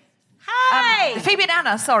Aisling. Hi! Phoebe and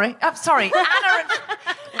Anna, sorry. Sorry.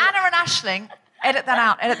 Anna and Aisling. Edit that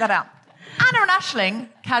out. Anna and Aisling,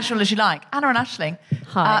 casual as you like. Anna and Aisling,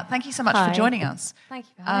 Hi. thank you so much for joining us. Thank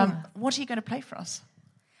you for having us. What are you going to play for us?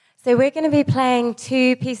 So we're going to be playing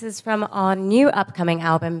 2 pieces from our new upcoming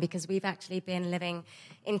album because we've actually been living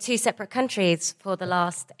in 2 separate countries for the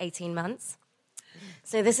last 18 months.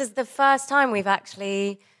 So this is the first time we've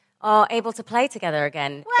actually are able to play together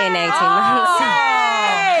again in 18 months.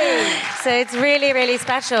 So it's really, really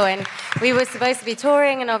special. And we were supposed to be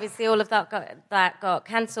touring, and obviously all of that got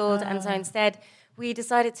cancelled. And so instead, we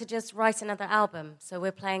decided to just write another album. So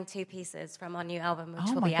we're playing 2 pieces from our new album,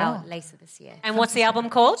 which will be out later this year. And what's the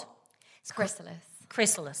album called? It's Chrysalis.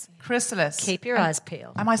 Chrysalis. Keep your eyes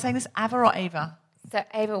peeled. Am I saying this Ava or Ava? So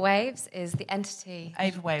Ava Waves is the entity,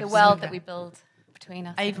 Ava Waves. the world that we build between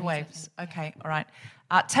us. Ava Waves. Okay, all right.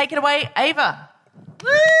 Take it away, Ava. Woo!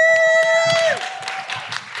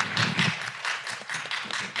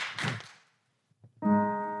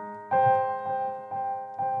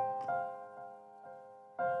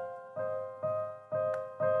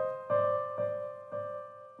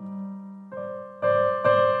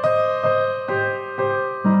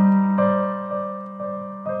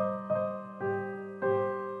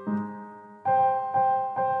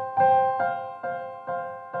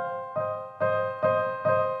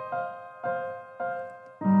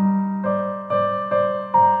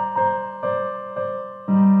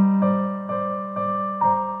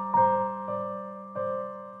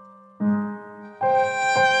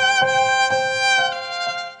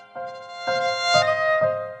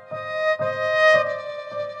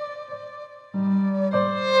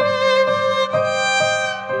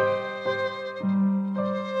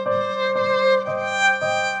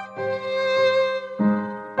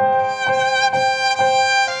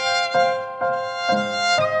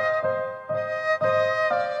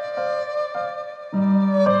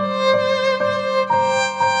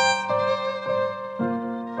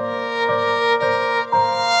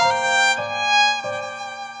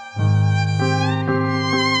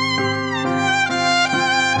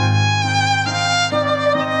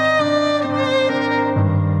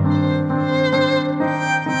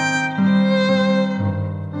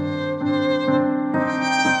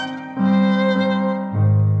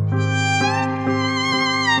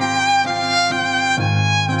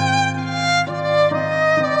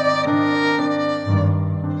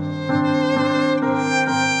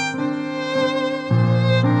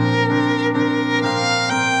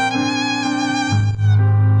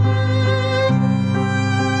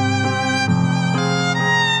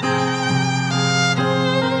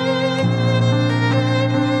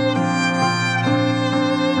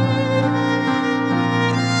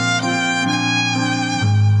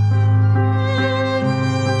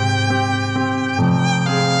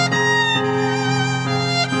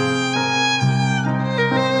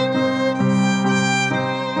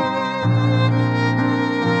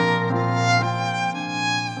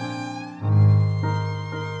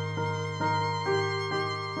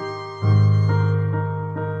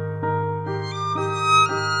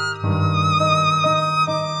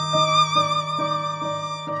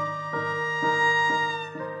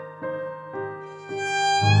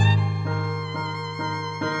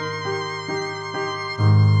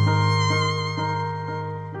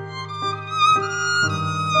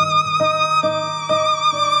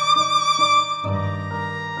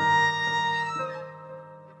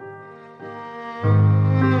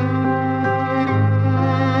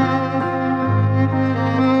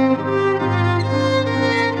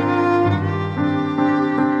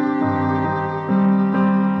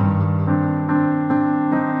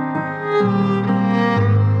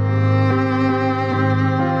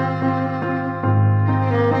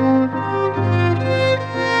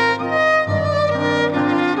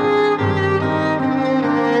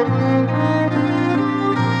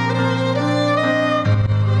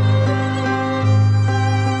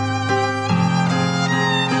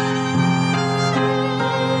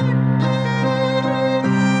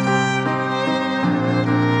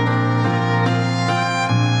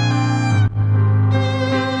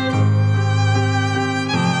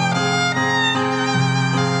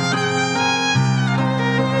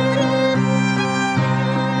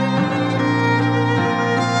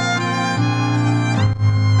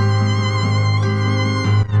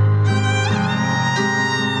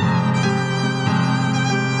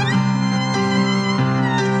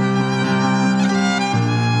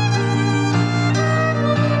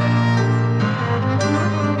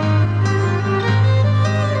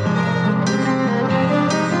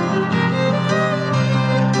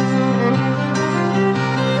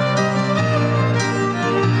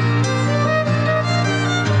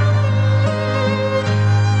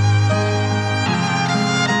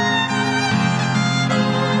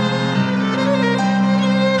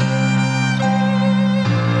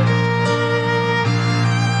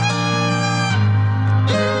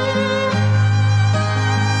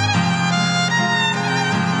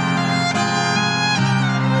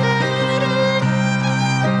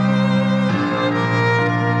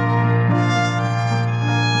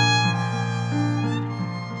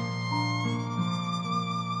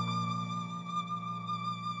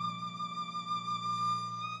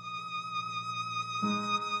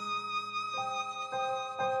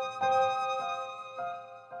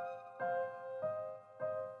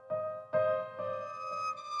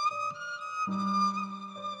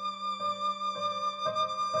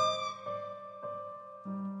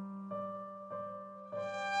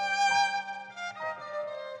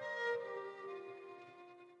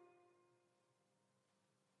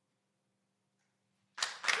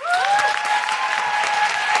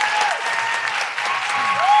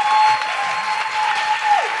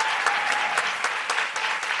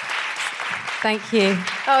 Thank you.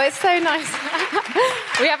 Oh, it's so nice.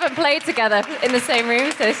 We haven't played together in the same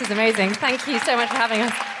room, so this is amazing. Thank you so much for having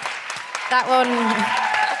us. That one...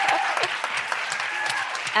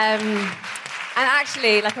 And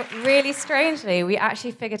actually, like really strangely, we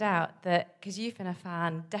actually figured out that, because you've been a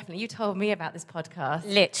fan, definitely, you told me about this podcast.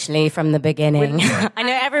 Literally from the beginning. I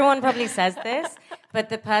know everyone probably says this, but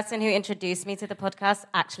the person who introduced me to the podcast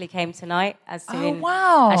actually came tonight as soon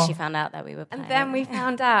as she found out that we were playing. And then we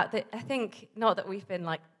found out that, I think, not that we've been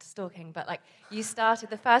like stalking, but like you started,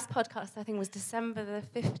 the first podcast I think was December the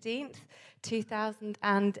 15th,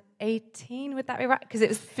 2018, would that be right? Because it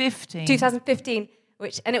was 2015.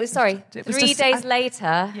 And it was 3 days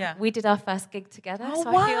later, we did our first gig together. Oh,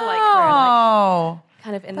 so wow. I feel like we're like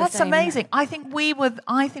kind of in the same. That's amazing. I think we were the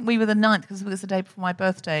 9th because it was the day before my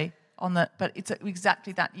birthday. But it's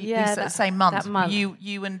exactly that. Same month. That month.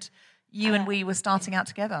 You and we were starting out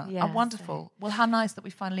together. Yeah, wonderful. Well, how nice that we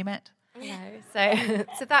finally met.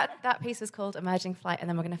 So that piece was called Emerging Flight, and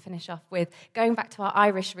then we're going to finish off with going back to our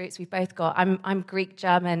Irish roots. We've both got. I'm Greek,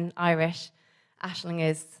 German, Irish. Aisling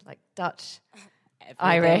is like Dutch.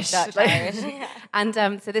 Irish. And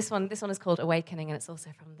so this one is called Awakening, and it's also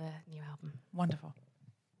from the new album. Wonderful.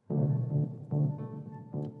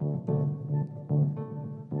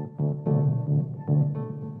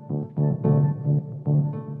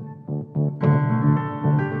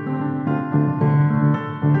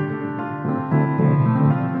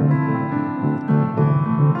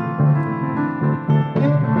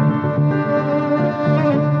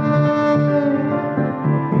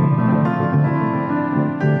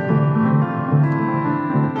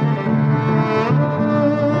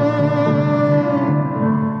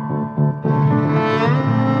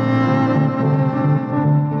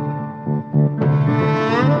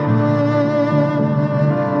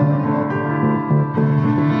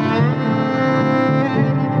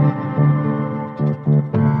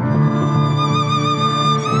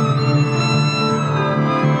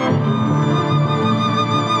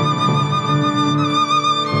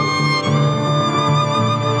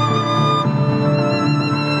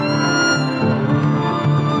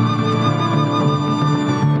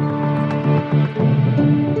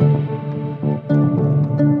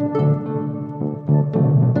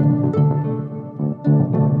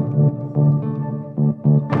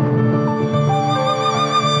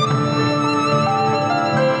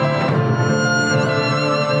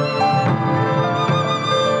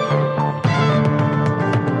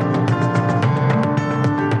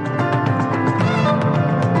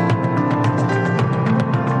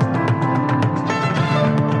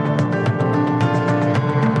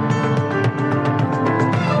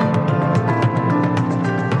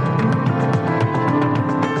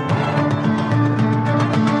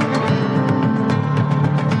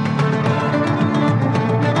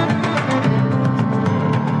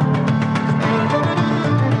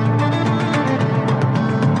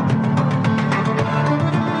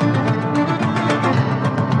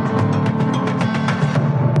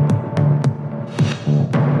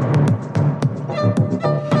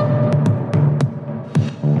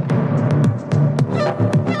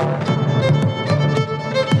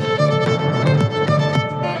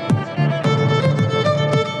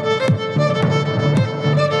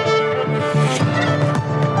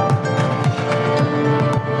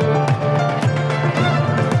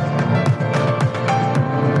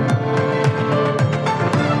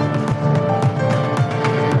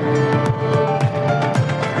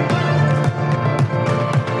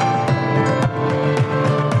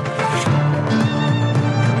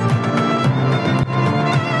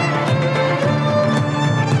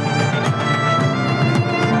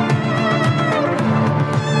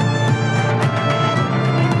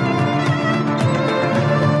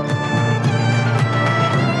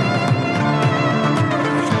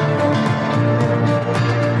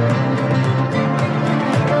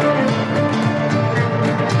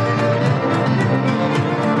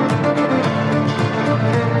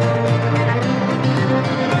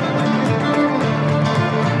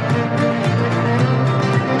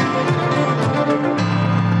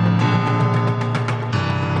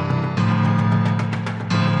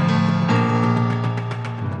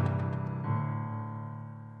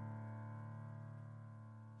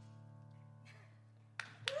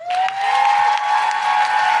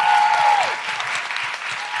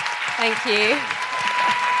 Thank you.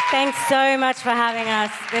 Thanks so much for having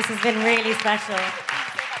us. This has been really special.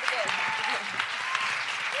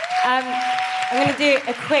 I'm going to do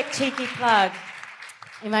a quick cheeky plug,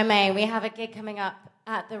 if I may. We have a gig coming up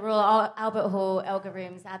at the Royal Albert Hall Elgar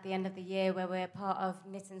Rooms at the end of the year, where we're part of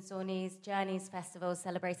Nitin Sawhney's Journeys Festival,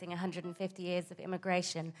 celebrating 150 years of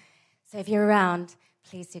immigration. So if you're around,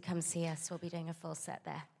 please do come see us. We'll be doing a full set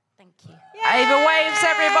there. Thank you. Ava Waves,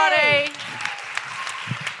 everybody.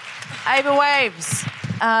 Ava Waves.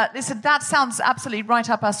 Listen, that sounds absolutely right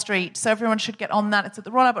up our street, so everyone should get on that. It's at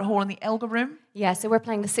the Royal Albert Hall in the Elgar Room. Yeah, so we're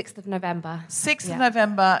playing the 6th of November. 6th of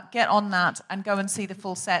November, get on that and go and see the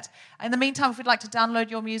full set. In the meantime, if we'd like to download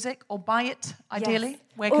your music or buy it, ideally,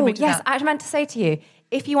 where can we do that? I meant to say to you,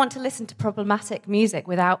 if you want to listen to problematic music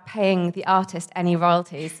without paying the artist any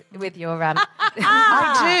royalties with your...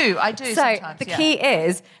 I do so sometimes, the key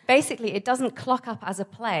is, basically, it doesn't clock up as a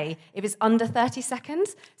play if it's under 30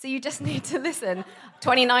 seconds. So you just need to listen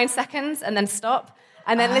 29 seconds and then stop,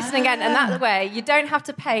 and then listen again. And that way, you don't have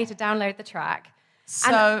to pay to download the track.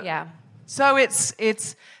 So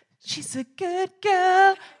it's she's a good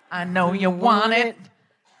girl. I know you want it.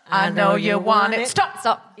 I know you want it.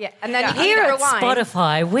 Stop. Yeah, and then Here at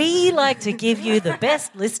Spotify, we like to give you the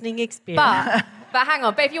best listening experience. But hang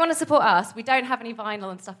on, but if you want to support us, we don't have any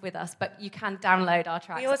vinyl and stuff with us, but you can download our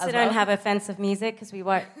tracks. We also don't have offensive music because we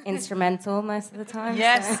weren't instrumental most of the time.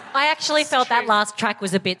 Yes. So. I actually felt that last track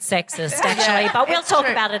was a bit sexist, actually, but we'll talk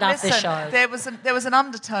about it after the show. There was an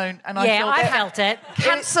undertone, and I felt it.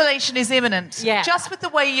 Cancellation is imminent. Yeah. Just with the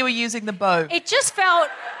way you were using the bow. It just felt...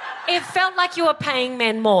 It felt like you were paying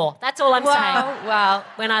men more. That's all I'm saying. Well,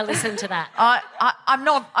 when I listened to that, I'm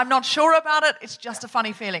not sure about it. It's just a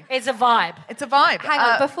funny feeing. it's a vibe. It's a vibe. hang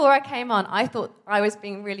on, before I came on, I thought I was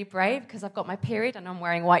being really brave because I've got my period and I'm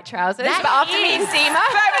wearing white trousers. That but after meeting is Dema...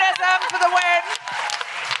 Feminism for the win.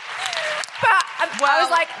 But I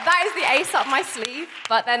was like, that is the ace up my sleeve.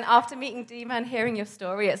 But then after meeting Dema and hearing your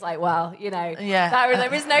story, it's like, well,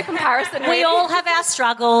 there is no comparison. We all have our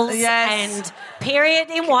struggles. Yes. And period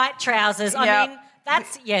in white trousers. I mean,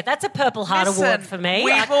 that's a Purple Heart Award for me.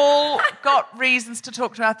 We've all got reasons to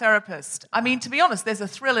talk to our therapist. I mean, to be honest, there's a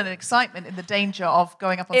thrill and an excitement in the danger of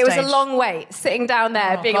going up on It stage. was a long wait, sitting down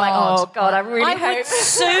there, being like, oh, God, I really hope...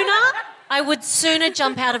 I would sooner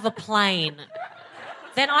jump out of a plane.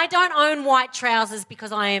 Then I don't own white trousers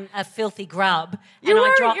because I am a filthy grub. You're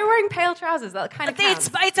wearing pale trousers. That kind of counts.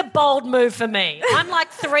 It's a bold move for me. I'm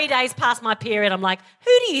like 3 days past my period. I'm like,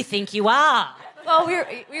 who do you think you are? Well, we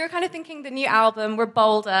were kind of thinking the new album, we're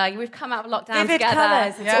bolder. We've come out of lockdown Vivid together.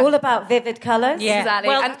 colours. It's all about vivid colours. Yeah. Exactly.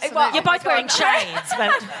 Well, you're both wearing shades,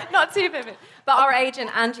 but... Not too vivid. But our agent,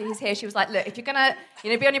 Angie, who's here, she was like, look, if you're going to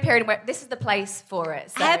be on your period, this is the place for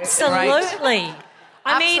it. So, Absolutely.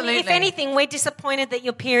 I mean, if Absolutely. anything, we're disappointed that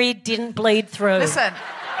your period didn't bleed through. Listen,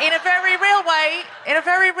 in a very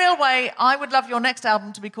real way, I would love your next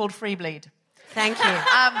album to be called Free Bleed. Thank you.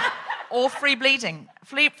 Or Free Bleeding.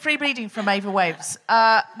 Free Bleeding from Ava Waves.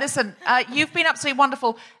 Listen, you've been absolutely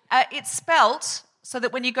wonderful. It's spelt so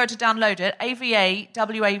that when you go to download it,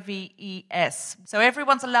 AVAWAVES. So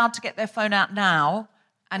everyone's allowed to get their phone out now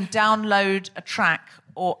and download a track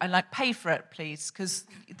and pay for it, please, because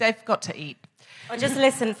they've got to eat. Or just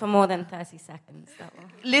listen for more than 30 seconds. That will.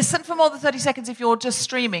 Listen for more than 30 seconds if you're just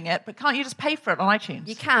streaming it, but can't you just pay for it on iTunes?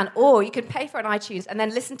 You can, or you can pay for it on iTunes and then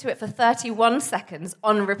listen to it for 31 seconds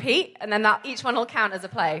on repeat, and then each one will count as a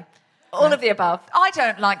play. All of the above. I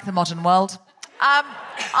don't like the modern world.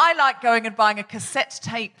 I like going and buying a cassette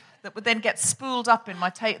tape that would then get spooled up in my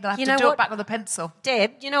tape, then I have to do it back with a pencil.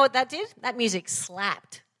 Deb, you know what that did? That music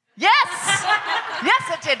slapped. Yes! Yes,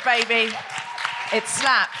 it did, baby. It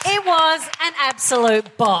slapped. It was an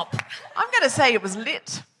absolute bop. I'm going to say it was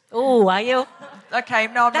lit. Oh, are you? Okay,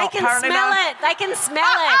 no, I'm They not. can Apparently smell not. it. They can smell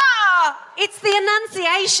it. It's the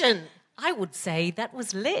enunciation. I would say that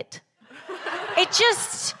was lit.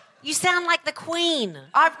 You sound like the Queen.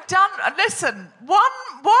 Listen, one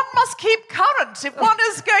must keep current if one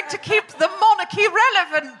is going to keep the monarchy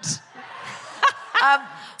relevant.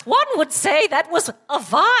 One would say that was a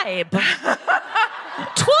vibe.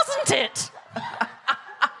 Twasn't it?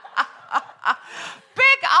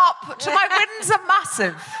 Big up to my Windsor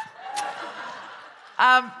Massive.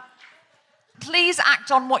 Please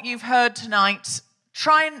act on what you've heard tonight.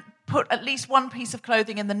 Try and put at least one piece of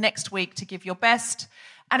clothing in the next week to give your best.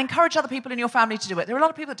 And encourage other people in your family to do it. There are a lot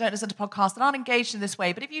of people that don't listen to podcasts that aren't engaged in this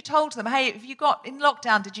way. But if you told them, hey, if you got in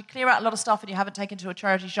lockdown, did you clear out a lot of stuff and you haven't taken to a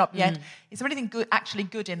charity shop yet? Is there anything actually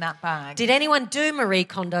good in that bag? Did anyone do Marie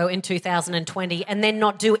Kondo in 2020 and then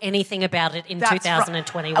not do anything about it in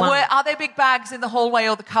 2021? Right. Are there big bags in the hallway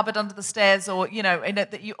or the cupboard under the stairs or, in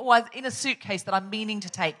a suitcase that I'm meaning to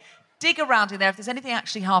take? Dig around in there. If there's anything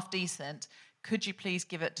actually half decent, could you please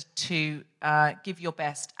give it to Give Your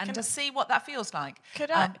Best and to see what that feels like.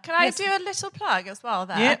 Could I do a little plug as well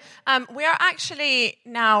there? Yeah. We are actually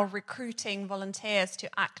now recruiting volunteers to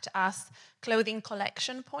act as clothing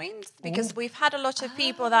collection points because we've had a lot of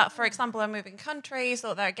people that, for example, are moving countries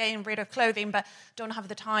or they're getting rid of clothing but don't have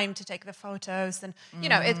the time to take the photos. And,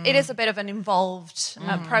 it is a bit of an involved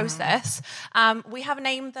process. We have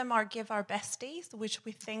named them our Give Our Besties, which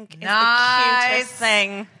we think is the cutest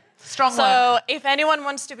thing. Strong So work. if anyone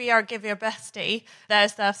wants to be our Give Your Bestie,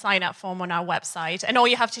 there's the sign-up form on our website. And all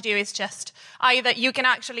you have to do is just either you can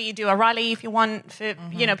actually do a rally if you want for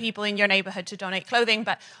people in your neighborhood to donate clothing,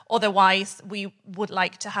 but otherwise we would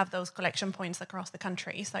like to have those collection points across the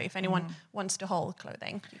country. So if anyone wants to hold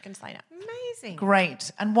clothing, you can sign up. Amazing.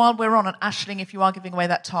 Great. And while we're on Aisling, if you are giving away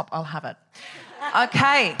that top, I'll have it.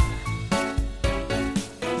 Okay.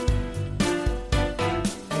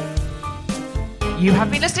 You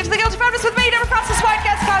have been listening to The Guilty Feminist with me, Dema Francis White,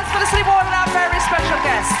 guest host Felicity Ward, and our very special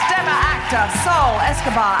guests, Dema, Aktaa, Sol,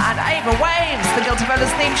 Escobar, and Ava Waves. The Guilty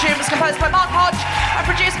Feminist theme tune was composed by Mark Hodge and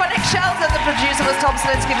produced by Nick Shelton. The producer was Tom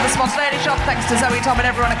Salinsky for the Spontaneity Shop. Thanks to Zoe, Tom, and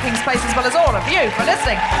everyone at King's Place, as well as all of you for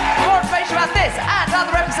listening. For more information about this and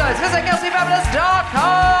other episodes, visit guiltyfeminist.com.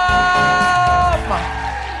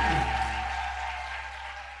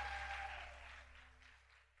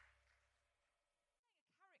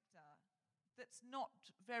 That's not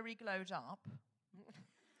very glowed up.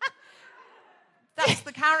 That's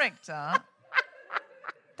the character.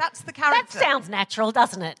 That's the character. That sounds natural,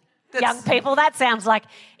 doesn't it? Young people, that sounds like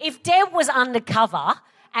if Deb was undercover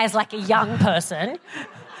as like a young person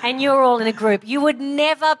and you're all in a group, you would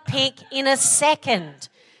never pick in a second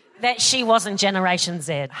that she wasn't Generation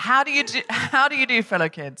Z. How do you do, fellow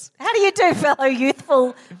kids? How do you do, fellow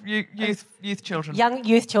youthful... Youth children. Young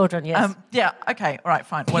youth children, yes. Yeah, okay, all right,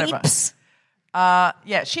 fine, whatever. Peeps.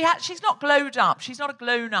 She's not glowed up. She's not a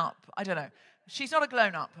grown up. I don't know. She's not a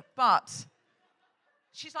grown up, but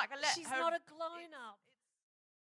she's like a She's not a grown up.